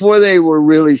 before they were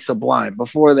really Sublime,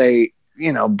 before they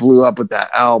blew up with that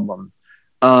album,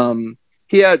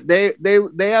 they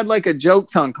had like a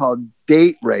joke song called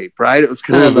Date Rape, right? It was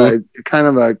kind of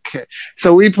a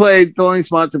so we played, Throwing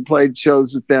Spots, and played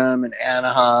shows with them in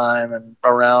Anaheim and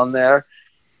around there.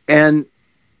 And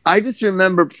I just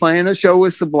remember playing a show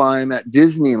with Sublime at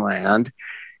Disneyland,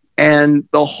 and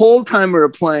the whole time we were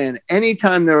playing,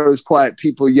 anytime there was quiet,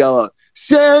 people yell out,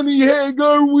 "Sammy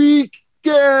Hagar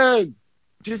Weekend!"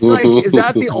 Just like, is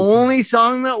that the only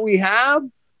song that we have?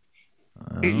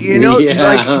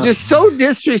 Like, just so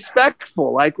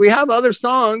disrespectful. Like, we have other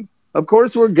songs. Of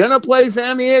course, we're gonna play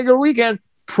Sammy Hagar Weekend.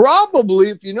 Probably,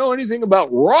 if you know anything about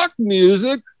rock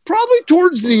music, probably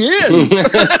towards the end.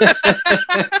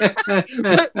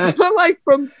 but like,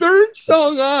 from third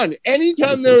song on,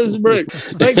 anytime there was a break,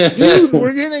 like, dude,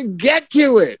 we're gonna get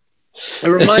to it. It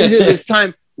reminds you of this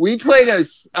time we played a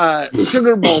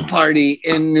Sugar Bowl party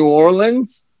in New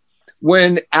Orleans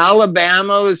when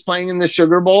Alabama was playing in the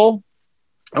Sugar Bowl,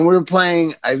 and we were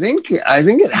playing, I think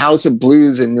at House of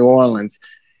Blues in New Orleans,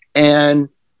 and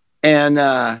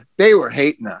they were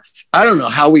hating us. I don't know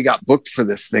how we got booked for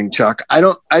this thing, Chuck.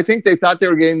 I think they thought they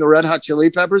were getting the Red Hot Chili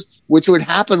Peppers, which would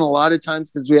happen a lot of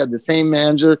times because we had the same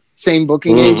manager, same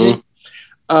booking agent.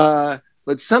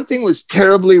 But something was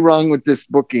terribly wrong with this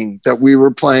booking that we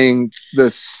were playing the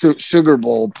Sugar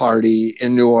Bowl party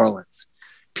in New Orleans.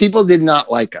 People did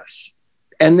not like us.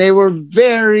 and they were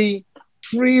very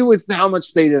free with how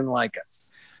much they didn't like us.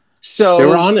 So they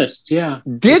were honest. Yeah.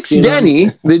 Dix Denny,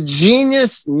 the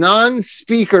genius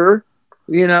non-speaker,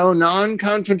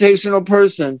 non-confrontational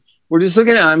person, we're just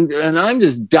looking at him, and I'm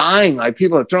just dying. Like,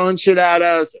 people are throwing shit at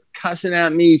us, cussing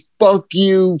at me, fuck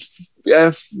you,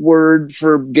 F word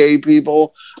for gay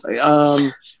people.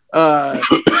 And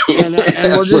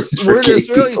we're just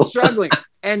really struggling.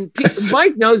 And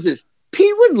Mike knows this.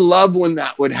 Pete would love when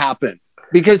that would happen,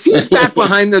 because he's back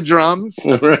behind the drums,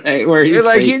 right? Where he's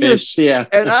like,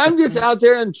 and I'm just out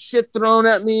there and shit thrown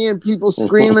at me and people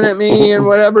screaming at me and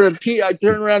whatever. And Pete, I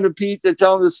turn around to Pete to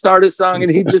tell him to start a song,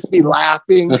 and he'd just be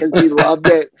laughing because he loved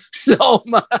it so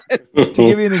much. To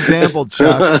give you an example,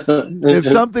 Chuck,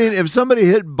 if somebody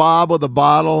hit Bob with a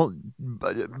bottle,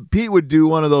 Pete would do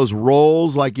one of those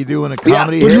rolls like you do in a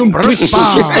comedy hit. You'd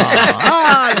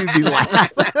be laughing.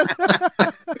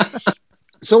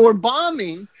 So we're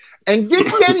bombing. And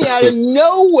Dix Denny out of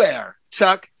nowhere,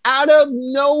 Chuck, out of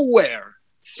nowhere,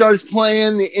 starts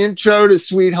playing the intro to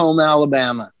Sweet Home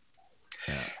Alabama.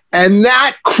 Yeah. And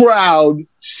that crowd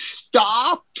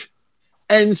stopped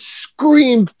and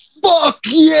screamed, "Fuck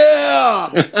yeah!"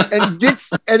 and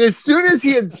as soon as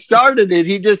he had started it,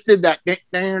 he just did that.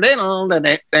 And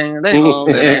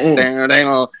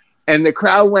the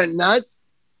crowd went nuts.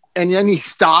 And then he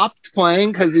stopped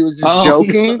playing because he was just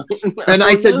joking. And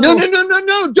I said, no,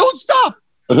 don't stop.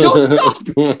 Don't stop.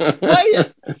 Play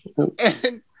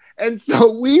it. And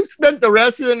so we spent the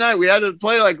rest of the night. We had to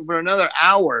play like for another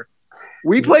hour.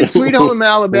 We played Sweet Home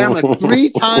Alabama 3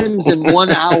 times in 1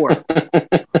 hour.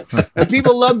 And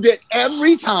people loved it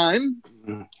every time.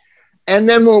 And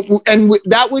then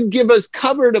that would give us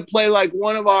cover to play like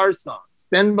one of our songs.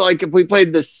 Then, like, if we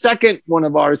played the second one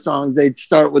of our songs, they'd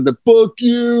start with the "fuck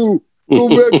you, go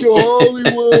back to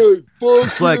Hollywood,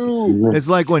 fuck you." It's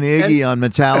like when Iggy on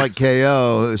Metallic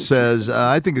KO says,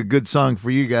 "I think a good song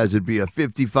for you guys would be a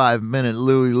 55-minute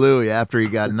Louie Louie" after he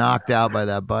got knocked out by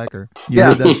that biker. You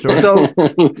heard that story?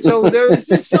 So there was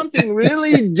just something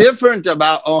really different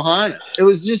about Ohana. It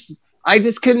was just, I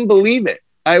just couldn't believe it.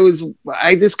 I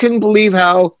just couldn't believe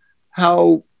how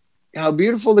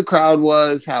beautiful the crowd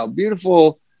was, how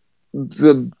beautiful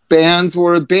the bands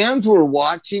were. Bands were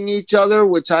watching each other,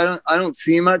 which I don't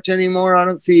see much anymore.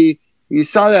 You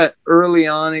saw that early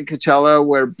on in Coachella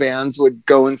where bands would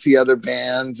go and see other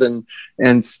bands and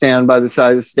stand by the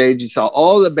side of the stage. You saw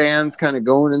all the bands kind of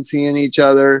going and seeing each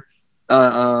other.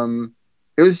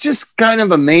 It was just kind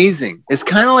of amazing. It's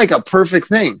kind of like a perfect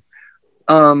thing.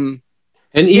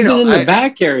 And even in the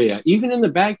back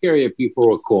area, people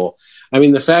were cool. I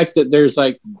mean, the fact that there's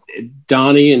like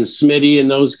Donnie and Smitty and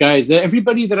those guys,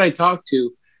 everybody that I talked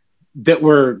to that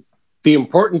were the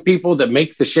important people that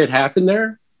make the shit happen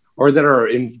there, or that are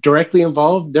directly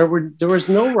involved, there was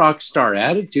no rock star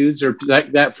attitudes or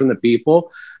like that from the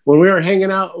people. When we were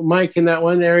hanging out, Mike, in that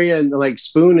one area, and like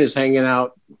Spoon is hanging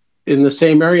out in the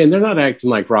same area, and they're not acting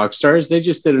like rock stars. They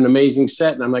just did an amazing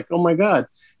set. And I'm like, oh my God,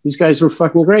 these guys were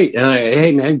fucking great. And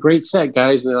hey man, great set,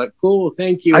 guys. And they're like, cool,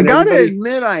 thank you. And I gotta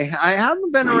admit, I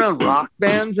haven't been around rock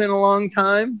bands in a long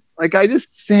time. Like, I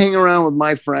just hang around with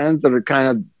my friends that are kind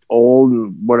of old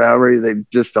and whatever. They've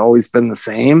just always been the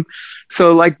same.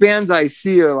 So like bands I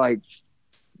see are like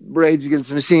Rage Against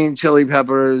the Machine, Chili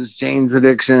Peppers, Jane's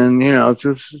Addiction.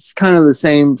 It's kind of the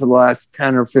same for the last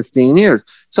 10 or 15 years.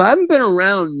 So I haven't been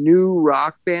around new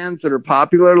rock bands that are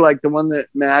popular, like the one that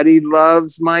Maddie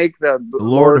loves, Mike, the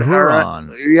Lord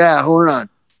Huron. Yeah, Huron.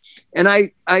 And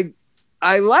I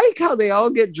like how they all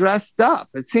get dressed up.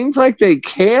 It seems like they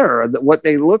care what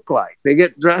they look like. They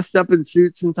get dressed up in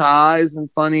suits and ties and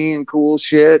funny and cool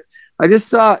shit. I just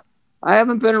thought, I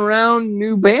haven't been around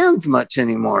new bands much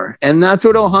anymore. And that's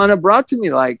what Ohana brought to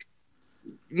me. Like,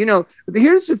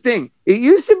 here's the thing. It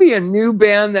used to be a new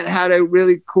band that had a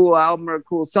really cool album or a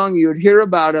cool song. You would hear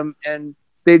about them and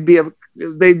they'd be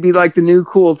like the new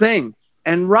cool thing.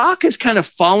 And rock has kind of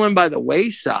fallen by the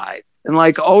wayside. And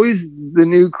like always the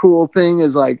new cool thing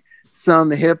is like some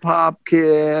hip hop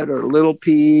kid or Little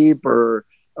Peep or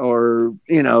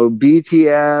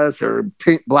BTS or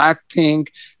Blackpink.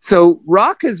 So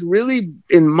rock has really,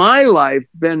 in my life,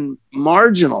 been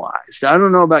marginalized. I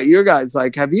don't know about your guys.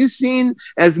 Like, have you seen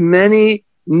as many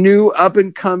new up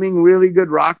and coming, really good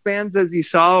rock bands as you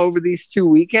saw over these 2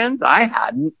 weekends? I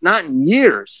hadn't, not in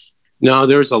years. No,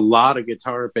 there's a lot of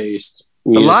guitar based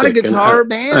music. A lot of guitar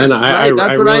bands. And I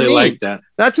really like that.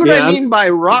 That's what I mean by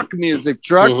rock music,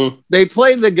 Truck. Mm-hmm. They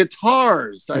play the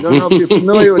guitars. I don't know if you're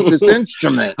familiar with this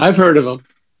instrument. I've heard of them.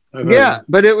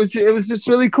 But it was just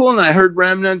really cool. And I heard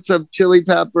remnants of Chili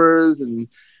Peppers and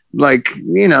like,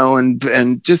 you know,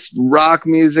 and just rock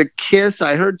music. Kiss.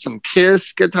 I heard some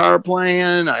Kiss guitar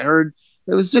playing. It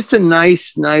was just a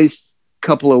nice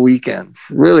couple of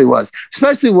weekends. It really was.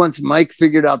 Especially once Mike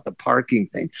figured out the parking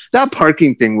thing. That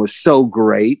parking thing was so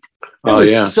great. It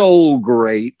was so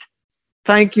great.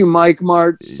 Thank you, Mike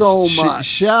Mart, so much.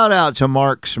 Shout out to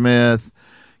Mark Smith,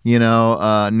 you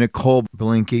know, Nicole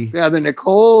Blinky. Yeah, the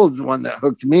Nicole's the one that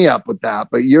hooked me up with that,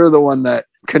 but you're the one that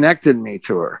connected me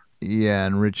to her. Yeah,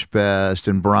 and Rich Best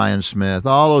and Brian Smith.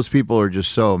 All those people are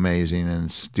just so amazing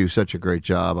and do such a great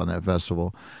job on that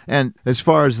festival. And as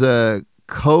far as the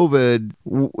COVID,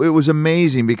 it was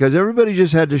amazing because everybody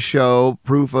just had to show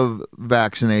proof of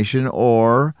vaccination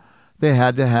or they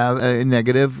had to have a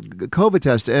negative COVID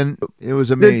test, and it was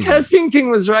amazing. The testing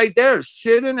thing was right there.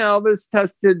 Sid and Elvis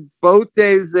tested both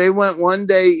days. They went one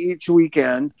day each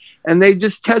weekend, and they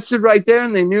just tested right there,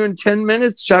 and they knew in 10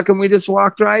 minutes, Chuck, and we just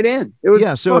walked right in. It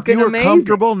was so if you were amazing.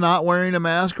 Comfortable not wearing a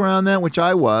mask around that, which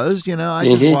I was, you know, I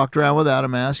just walked around without a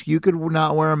mask. You could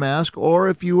not wear a mask, or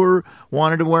if you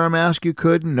wanted to wear a mask, you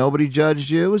could, and nobody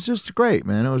judged you. It was just great,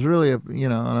 man. It was really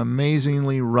an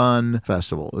amazingly run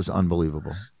festival. It was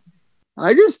unbelievable.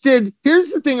 Here's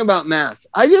the thing about masks.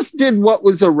 I just did what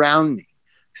was around me.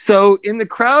 So in the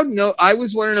crowd, no, I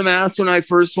was wearing a mask when I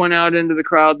first went out into the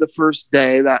crowd the first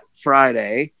day, that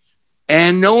Friday,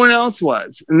 and no one else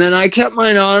was. And then I kept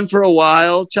mine on for a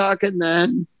while, Chuck, and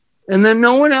then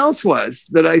no one else was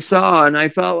that I saw. And I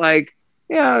felt like,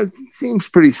 yeah, it seems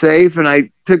pretty safe. And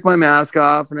I took my mask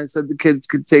off and I said the kids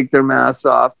could take their masks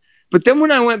off. But then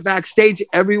when I went backstage,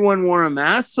 everyone wore a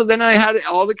mask. So then I had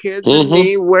all the kids and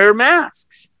me wear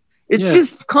masks. It's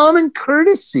just common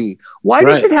courtesy. Why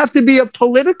does it have to be a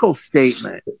political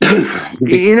statement?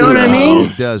 You know what I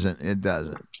mean? It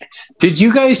doesn't. Did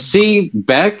you guys see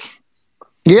Beck?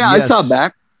 Yeah, yes. I saw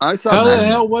Beck. How the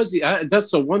hell was he?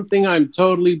 That's the one thing I'm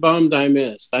totally bummed I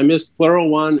missed. I missed Plural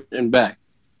One and Beck.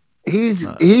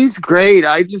 He's great.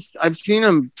 I've seen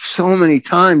him so many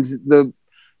times. The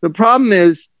problem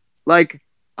is, like,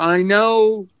 I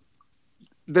know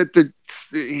that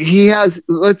he has,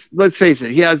 let's face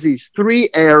it, he has these three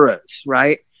eras,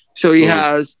 right? So he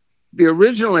has the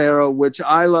original era, which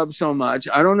I love so much.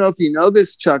 I don't know if you know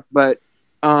this, Chuck, but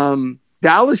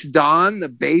Dallas Don, the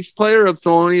bass player of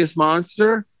Thelonious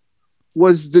Monster,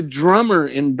 was the drummer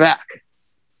in Beck.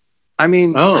 I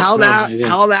mean, how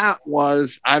that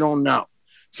was, I don't know.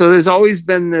 So there's always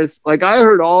been this, like, I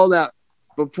heard all that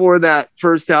before that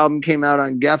first album came out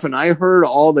on Geffen. I heard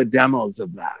all the demos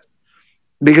of that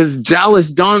because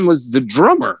Dallas Don was the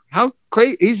drummer. How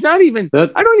crazy. He's not even,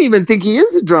 I don't even think he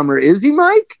is a drummer. Is he,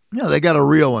 Mike? No, they got a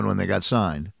real one when they got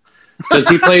signed. Does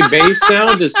he play bass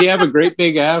now? Does he have a great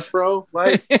big afro?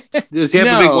 Like, does he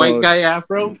have a big white guy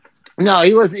afro? No,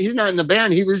 he's not in the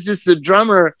band. He was just a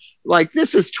drummer. Like,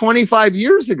 this was 25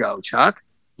 years ago, Chuck.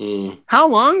 How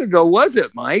long ago was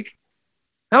it, Mike?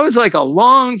 That was like a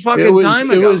long fucking time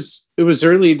ago. It was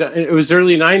early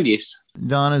 90s.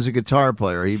 Don is a guitar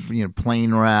player. He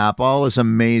plain rap, all this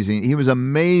amazing. He was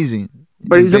amazing.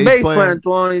 But he's a bass player in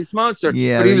Thelonious Monster.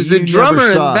 Yeah, but he was the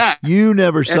drummer in Beck. You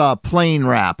never saw plain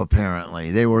rap,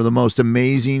 apparently. They were the most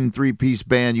amazing three-piece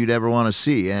band you'd ever want to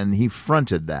see, and he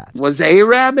fronted that. Was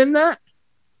A-Rab in that?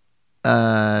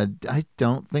 I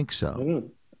don't think so.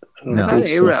 No, I thought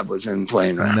A-Rab was in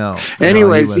plain rap. No.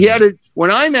 Anyways,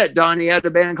 when I met Don, he had a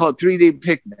band called 3D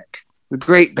Picnic, a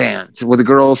great band with a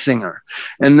girl singer.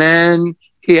 And then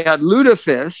he had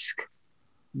Ludafisk,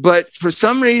 but for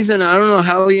some reason, I don't know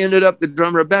how he ended up the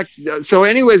drummer of Beck. So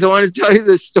anyways, I want to tell you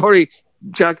this story,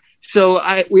 Chuck. So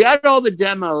we had all the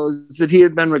demos that he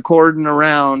had been recording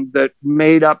around that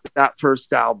made up that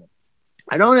first album.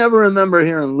 I don't ever remember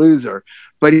hearing Loser,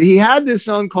 but he had this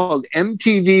song called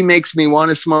MTV Makes Me Want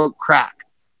to Smoke Crack.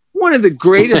 One of the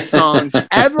greatest songs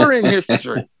ever in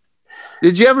history.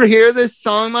 Did you ever hear this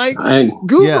song, Mike?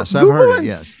 Yes, I've heard it,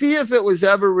 yes. See if it was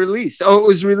ever released. Oh, it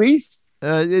was released?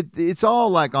 It's all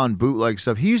like on bootleg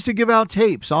stuff. He used to give out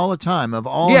tapes all the time of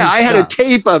all I had a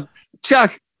tape of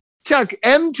Chuck,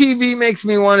 MTV Makes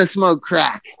Me Want to Smoke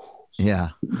Crack. Yeah.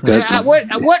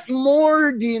 What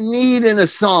more do you need in a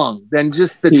song than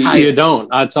just the title? You don't.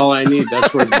 That's all I need.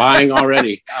 That's worth buying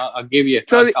already. I'll give you.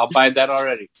 I'll buy that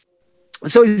already.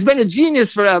 So he's been a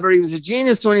genius forever. He was a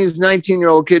genius when he was a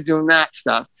 19-year-old kid doing that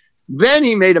stuff. Then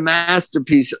he made a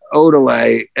masterpiece,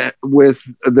 Odelay, with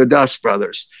the Dust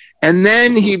Brothers. And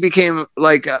then he became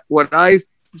like what I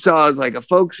saw as like a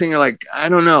folk singer, like, I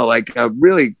don't know, like a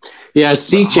really... Yeah,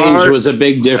 Sea Change was a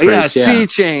big difference. Yeah, Sea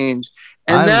Change.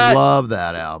 And I love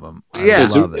that album.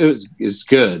 It was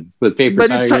good with Paper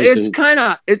Tigers. But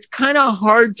it's kind of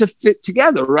hard to fit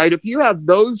together, right? If you have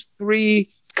those three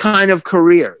kind of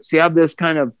careers. You have this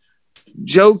kind of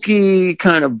jokey,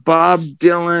 kind of Bob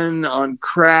Dylan on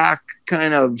crack,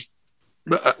 kind of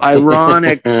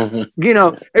ironic. You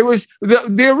know, it was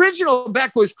the original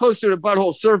Beck was closer to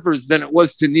Butthole Surfers than it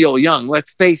was to Neil Young.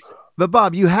 Let's face it. But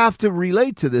Bob, you have to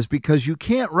relate to this because you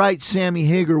can't write Sammy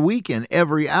Hagar Weekend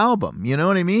every album. You know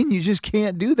what I mean? You just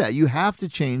can't do that. You have to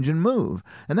change and move.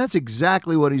 And that's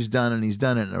exactly what he's done, and he's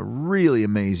done it in a really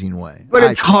amazing way. But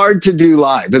it's hard to do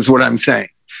live, is what I'm saying.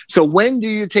 So when do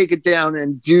you take it down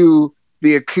and do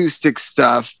the acoustic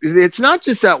stuff? It's not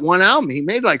just that one album. He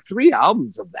made like 3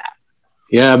 albums of that.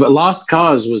 Yeah, but Lost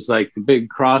Cause was like the big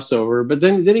crossover. But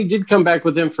then he did come back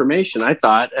with Information, I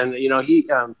thought. And, you know, he's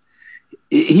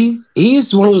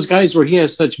one of those guys where he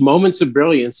has such moments of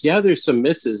brilliance. Yeah, there's some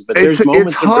misses, but there's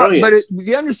moments of brilliance. But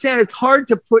you understand, it's hard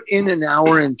to put in an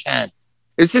hour and 10.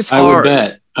 It's just hard.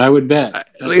 I would bet.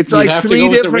 It's like 3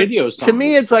 different radio songs. To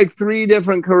me, it's like 3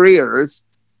 different careers,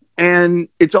 and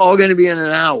it's all going to be in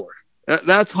an hour.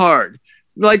 That's hard.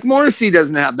 Like Morrissey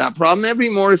doesn't have that problem. Every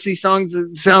Morrissey song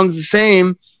sounds the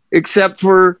same, except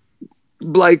for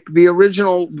like the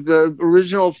original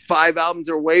 5 albums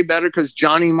are way better because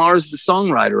Johnny Marr's the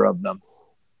songwriter of them,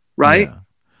 right?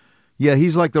 Yeah,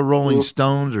 he's like the Rolling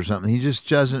Stones or something. He just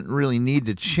doesn't really need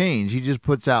to change. He just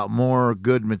puts out more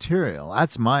good material.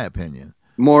 That's my opinion.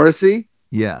 Morrissey?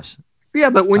 Yes. Yeah,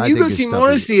 but when you go see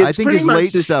Morrissey, I think his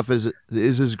late stuff is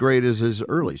as great as his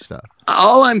early stuff.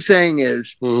 All I'm saying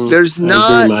is there's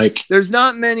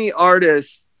not many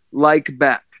artists like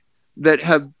Beck that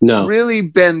have really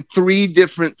been 3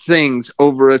 different things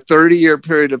over a 30-year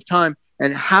period of time.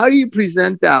 And how do you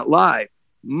present that live?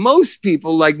 Most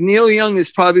people, like Neil Young is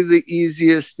probably the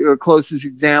easiest or closest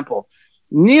example.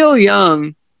 Neil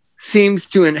Young seems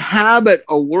to inhabit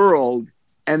a world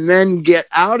and then get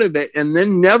out of it and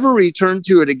then never return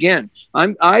to it again.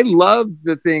 I love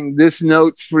the thing, This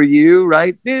Note's for You,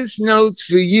 right? This Note's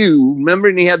for You. Remember,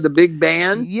 and he had the big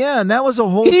band? Yeah, and that was a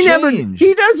whole change.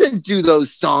 He doesn't do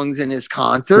those songs in his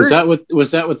concert. Was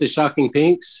that with the Shocking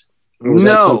Pinks? Or was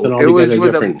that something altogether it was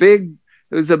with different?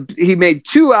 He made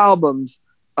 2 albums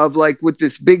of like with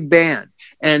this big band.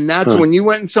 And that's when you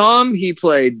went and saw him, he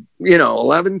played,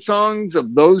 11 songs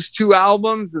of those 2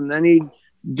 albums, and then he'd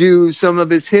do some of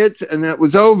his hits, and that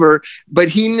was over. But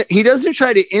he doesn't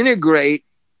try to integrate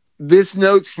This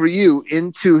Note's for You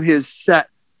into his set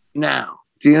now.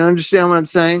 Do you understand what I'm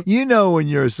saying? You know when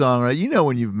you're a songwriter, you know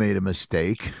when you've made a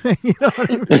mistake. You know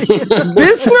what I mean?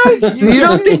 This Note, you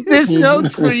don't think This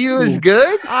Note's for You is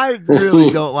good? I really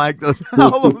don't like those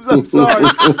albums. I'm sorry.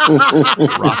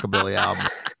 Rockabilly album.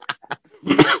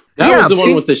 That was the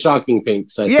one with the Shocking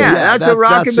Pinks. I think. That's a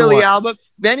Rockabilly album.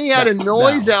 Then he had a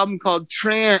noise album called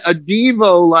Trans, a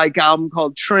Devo-like album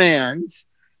called Trans,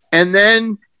 and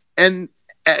then and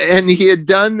he had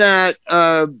done that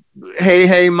Hey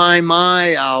Hey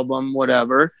My album,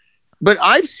 whatever. But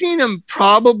I've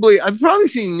probably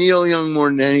seen Neil Young more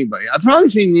than anybody. I've probably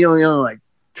seen Neil Young like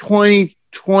 20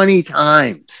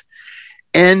 times,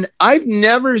 and I've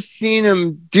never seen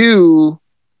him do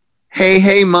Hey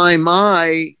Hey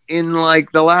My in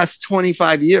like the last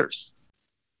 25 years.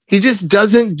 He just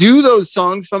doesn't do those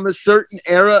songs from a certain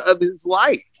era of his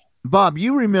life. Bob,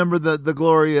 you remember the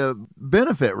Gloria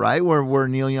benefit, right? Where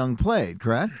Neil Young played,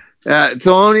 correct? It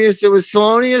was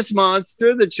Thelonious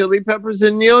Monster, the Chili Peppers,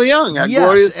 and Neil Young at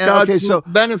Gloria Scott's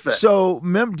benefit. So,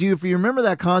 if you remember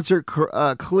that concert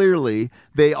clearly,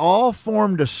 they all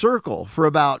formed a circle for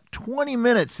about 20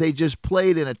 minutes. They just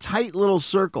played in a tight little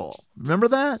circle. Remember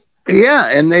that? Yeah,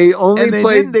 and they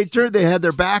played. They had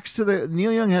their backs to the.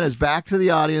 Neil Young had his back to the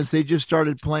audience. They just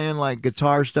started playing like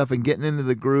guitar stuff and getting into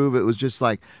the groove. It was just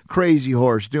like Crazy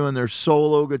Horse doing their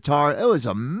solo guitar. It was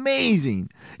amazing.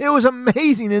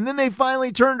 And then they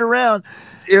finally turned around.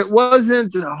 It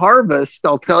wasn't Harvest,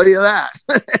 I'll tell you that.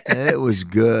 It was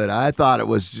good. I thought it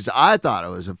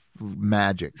was a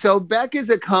magic. So Beck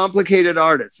is a complicated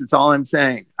artist. That's all I'm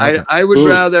saying. Okay. I would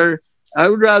rather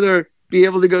be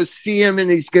able to go see him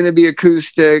and he's going to be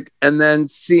acoustic, and then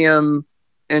see him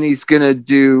and he's going to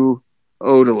do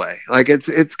Odelay. Like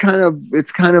it's kind of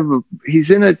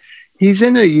he's in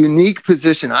a unique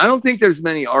position. I don't think there's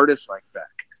many artists like Beck.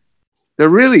 There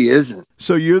really isn't.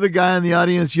 So you're the guy in the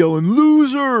audience yelling,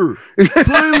 "Loser!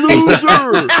 Play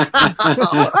Loser!"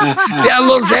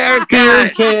 Devil's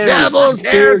haircut! Devil's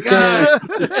haircut!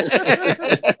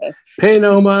 Pay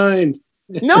no mind.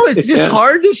 No, it's just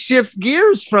hard to shift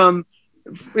gears from.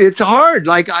 It's hard.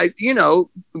 Like it's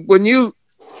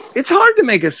hard to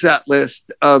make a set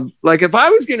list of, like, if I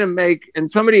was going to make, and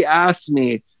somebody asked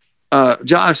me,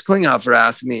 Josh Klinghoffer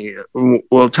asked me,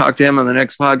 we'll talk to him on the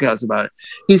next podcast about it.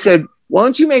 He said, why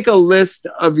don't you make a list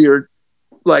of your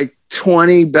like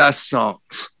 20 best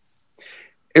songs.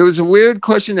 It was a weird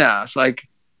question to ask. Like,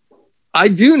 I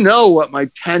do know what my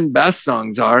 10 best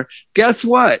songs are. Guess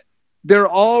what? They're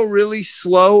all really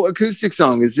slow acoustic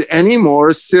songs. Is there any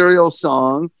more Serial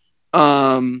Song,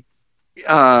 My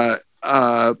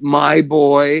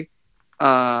Boy,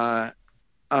 I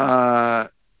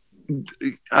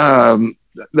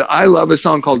love a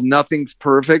song called Nothing's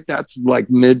Perfect. That's like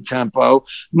mid-tempo.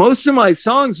 Most of my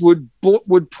songs would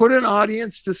put an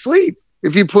audience to sleep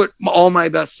if you put all my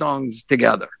best songs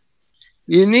together.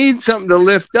 You need something to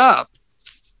lift up,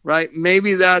 right?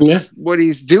 Maybe that's what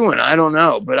he's doing. I don't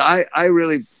know. But I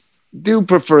really do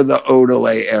prefer the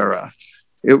Odelay era.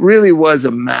 It really was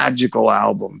a magical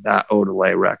album, that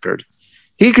Odelay record.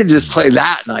 He could just play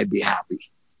that and I'd be happy.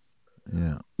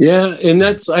 Yeah. Yeah. And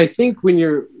that's, I think when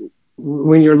you're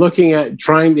looking at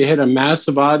trying to hit a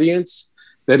massive audience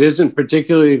that isn't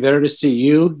particularly there to see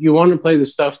you, you want to play the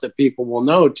stuff that people will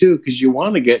know too, because you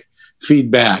want to get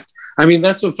feedback. I mean,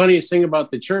 that's the funniest thing about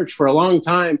the church. For a long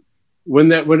time,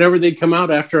 whenever they'd come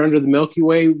out after Under the Milky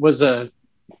Way was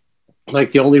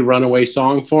like the only runaway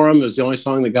song for them. It was the only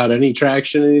song that got any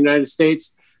traction in the United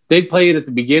States. They'd play it at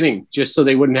the beginning just so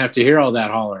they wouldn't have to hear all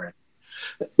that hollering.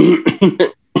 You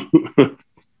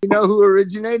know who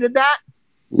originated that?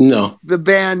 No. The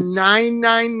band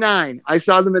 999. I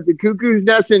saw them at the Cuckoo's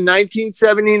Nest in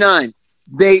 1979.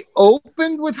 They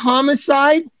opened with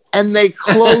Homicide and they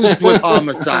closed with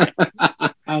Homicide.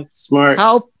 That's smart.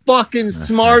 How fucking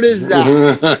smart is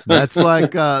that?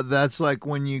 That's like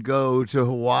when you go to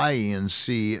Hawaii and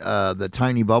see the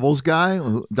Tiny Bubbles guy,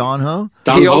 Don Ho.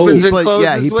 He opens and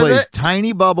closes he with plays it?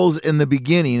 Tiny Bubbles in the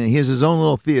beginning, and he has his own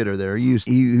little theater there.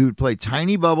 He would play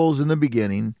Tiny Bubbles in the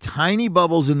beginning, Tiny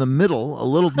Bubbles in the middle, a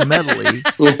little medley,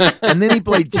 and then he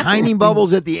played Tiny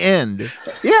Bubbles at the end.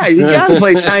 Yeah, you gotta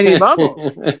play Tiny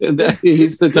Bubbles.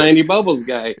 He's the Tiny Bubbles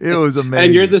guy. It was amazing.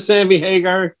 And you're the Sammy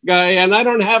Hagar guy, and I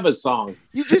don't have a song.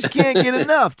 You just can't get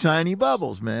enough Tiny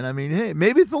Bubbles, man. I mean, hey,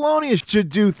 maybe Thelonious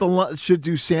should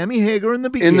do Sammy Hagar in the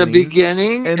beginning. In the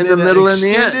beginning, and in the middle, and the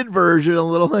end. Extended version, a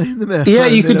little in the middle. Yeah,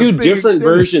 you could do different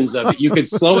versions of it. You could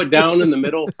slow it down in the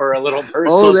middle for a little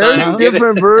personal Oh, there's time.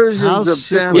 different versions of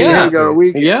Sammy Hagar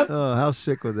Weekend. Yep. Oh, how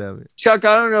sick would that be? Chuck,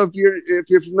 I don't know if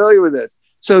you're familiar with this.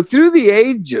 So through the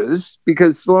ages,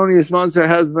 because Thelonious Monster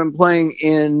has been playing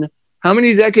in how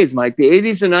many decades, Mike? The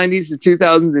 80s, the 90s, the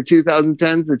 2000s, the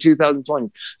 2010s, the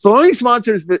 2020s. Thelonious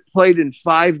Monster has played in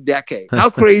 5 decades. How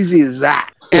crazy is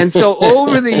that? And so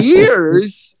over the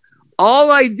years, all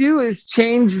I do is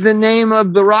change the name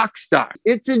of the rock star.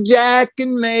 It's a Jack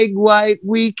and Meg White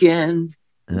weekend.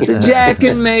 It's a Jack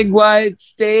and Meg White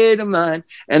state of mind.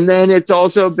 And then it's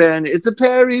also been, it's a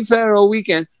Perry Farrell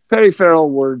weekend. Perry Farrell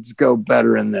words go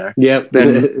better in there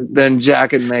than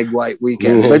Jack and Meg White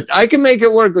weekend. But I can make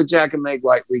it work with Jack and Meg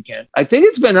White weekend. I think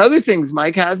it's been other things,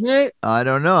 Mike, hasn't it? I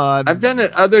don't know. I've done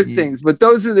it other things, but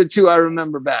those are the 2 I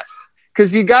remember best.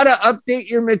 Because you got to update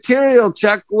your material,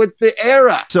 Chuck, with the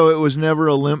era. So it was never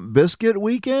a Limp Bizkit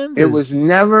weekend? It was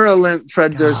never a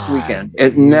Fred Durst weekend.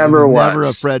 It never was. Never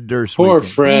a Fred Durst Poor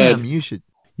weekend. Fred. Damn,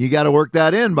 you got to work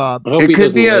that in, Bob. I hope he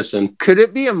doesn't listen. Could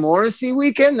it be a Morrissey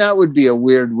weekend? That would be a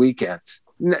weird weekend.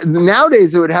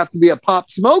 Nowadays, it would have to be a Pop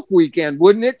Smoke weekend,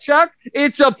 wouldn't it, Chuck?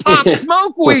 It's a Pop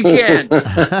Smoke weekend.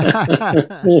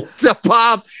 It's a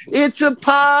Pop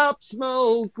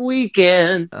Smoke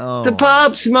weekend. The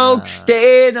Pop Smoke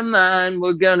state of mind.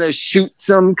 We're gonna shoot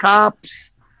some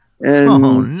cops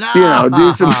and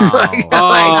do some.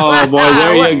 Boy,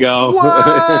 there you go.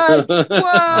 What?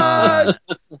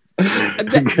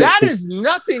 That is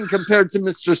nothing compared to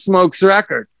Mr. Smoke's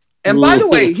record. And by the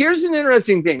way, here's an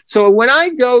interesting thing. So when I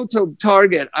go to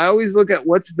Target, I always look at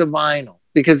what's the vinyl,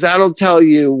 because that'll tell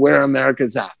you where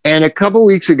America's at. And a couple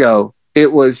weeks ago,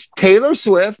 it was Taylor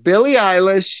Swift, Billie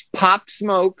Eilish, Pop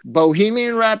Smoke,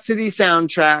 Bohemian Rhapsody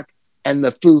soundtrack, and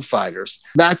the Foo Fighters.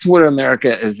 That's where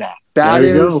America is at. That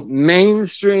is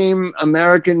mainstream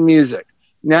American music.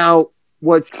 Now,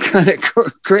 what's kind of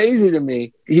crazy to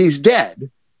me, he's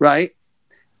dead, right?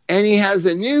 And he has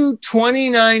a new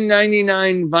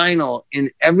 $29.99 vinyl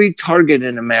in every Target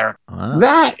in America. Wow.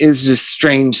 That is just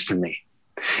strange to me.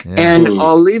 Yeah. And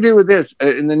I'll leave you with this.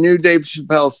 In the new Dave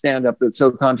Chappelle stand-up that's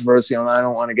so controversial, and I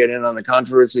don't want to get in on the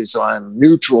controversy, so I'm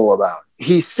neutral about it.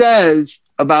 He says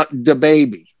about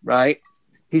DaBaby, right?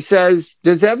 He says,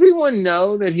 does everyone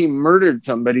know that he murdered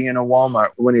somebody in a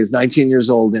Walmart when he was 19 years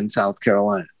old in South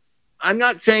Carolina? I'm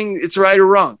not saying it's right or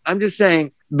wrong. I'm just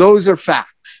saying those are facts.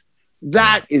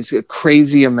 That is a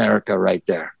crazy America right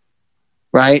there,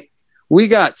 right? We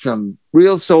got some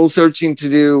real soul searching to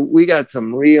do. We got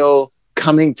some real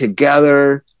coming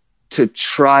together to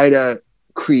try to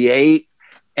create.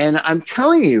 And I'm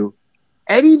telling you,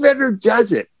 Eddie Vedder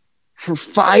does it for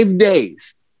 5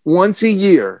 days, once a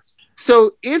year.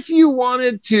 So if you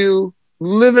wanted to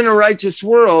live in a righteous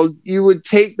world, you would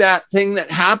take that thing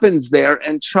that happens there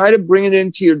and try to bring it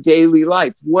into your daily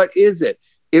life. What is it?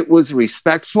 It was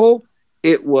respectful.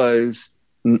 It was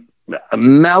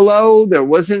mellow. There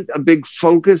wasn't a big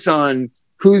focus on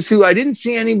who's who. I didn't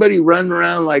see anybody running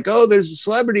around like, oh, there's a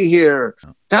celebrity here.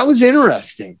 That was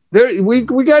interesting. We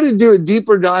got to do a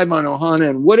deeper dive on Ohana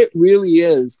and what it really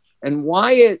is and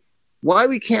why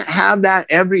we can't have that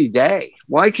every day.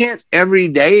 Why can't every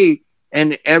day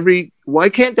why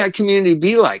can't that community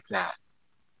be like that?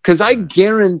 Because I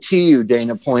guarantee you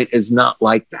Dana Point is not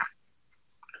like that.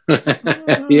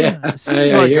 Yeah,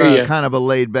 seems like a kind of a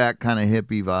laid back kind of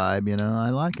hippie vibe, you know. I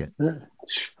like it.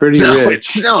 It's pretty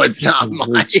rich. It's not,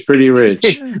 Mike. It's pretty rich.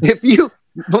 If you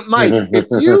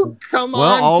come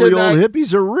on, all the old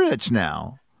hippies are rich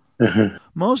now.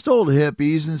 Most old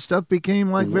hippies and stuff became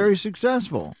like very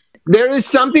successful. There is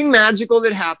something magical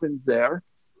that happens there.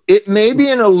 It may be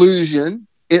an illusion.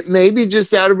 It may be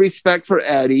just out of respect for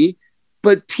Eddie,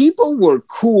 but people were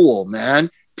cool,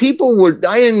 man. I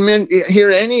didn't hear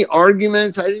any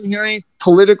arguments. I didn't hear any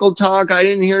political talk. I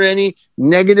didn't hear any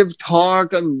negative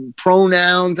talk on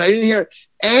pronouns. I didn't hear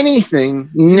anything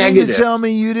negative. You tell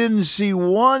me you didn't see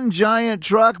one giant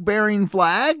truck bearing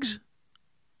flags?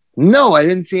 No, I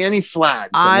didn't see any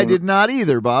flags. I did not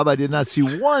either, Bob. I did not see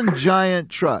one giant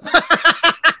truck.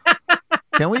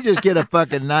 Can we just get a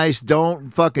fucking nice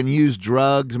don't fucking use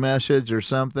drugs message or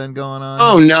something going on?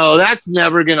 Oh, no, that's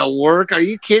never going to work. Are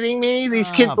you kidding me?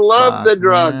 These kids love the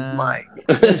drugs, man. Mike.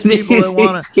 There's people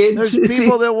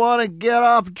that want to get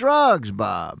off drugs,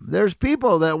 Bob. There's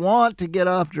people that want to get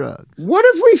off drugs. What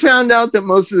if we found out that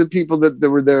most of the people that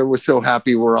were there were so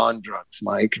happy were on drugs,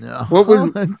 Mike? No. What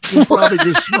would probably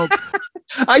just smoke?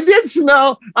 I did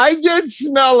smell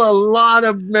a lot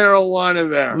of marijuana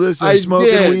there. Listen,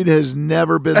 smoking weed has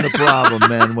never been the problem,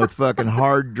 man, with fucking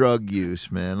hard drug use,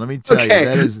 man. Let me tell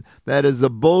you, that is the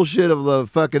bullshit of the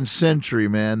fucking century,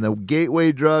 man. The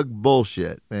gateway drug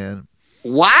bullshit, man.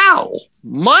 Wow.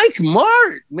 Mike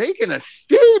Mart making a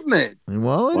statement.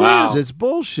 Well, it is. It's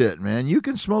bullshit, man. You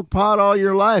can smoke pot all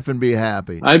your life and be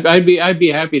happy. I'd be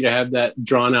happy to have that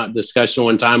drawn out discussion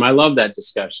one time. I love that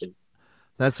discussion.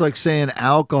 That's like saying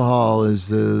alcohol is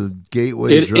the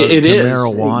gateway drug to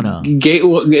marijuana.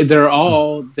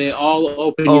 They all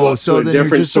open you up to a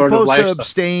different sort of lifestyle. So then you're just supposed to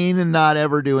abstain and not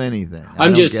ever do anything.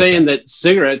 I'm just saying that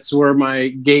cigarettes were my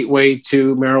gateway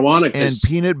to marijuana. And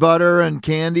peanut butter and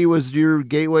candy was your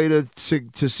gateway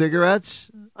to cigarettes?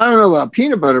 I don't know about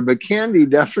peanut butter, but candy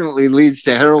definitely leads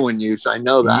to heroin use. I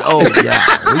know that. Oh,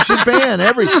 yeah. We should ban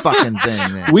every fucking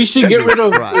thing. Then. We should get rid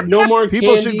of no more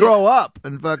people candy. Should grow up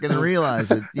and fucking realize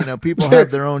that, you know, people have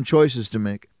their own choices to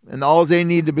make. And all they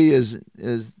need to be is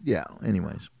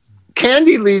anyways.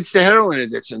 Candy leads to heroin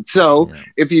addiction. So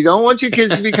if you don't want your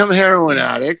kids to become heroin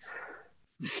addicts,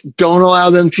 don't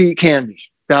allow them to eat candy.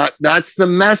 That's the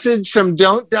message from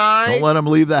Don't Die. Don't let them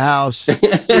leave the house.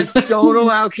 Just don't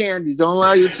allow candy. Don't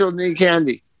allow your children to eat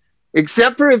candy.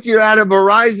 Except for if you're at a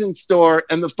Verizon store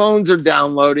and the phones are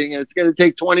downloading and it's going to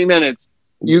take 20 minutes.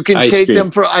 You can take them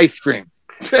for ice cream.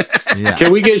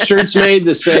 Can we get shirts made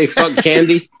that say fuck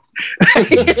candy? Fuck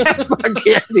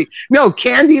candy. No,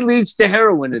 candy leads to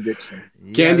heroin addiction.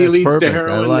 Candy leads to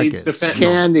heroin, leads to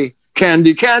fentanyl.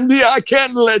 Candy, I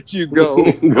can't let you go. All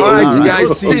right, you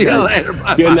guys. See you later.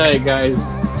 Bye-bye. Good night, guys.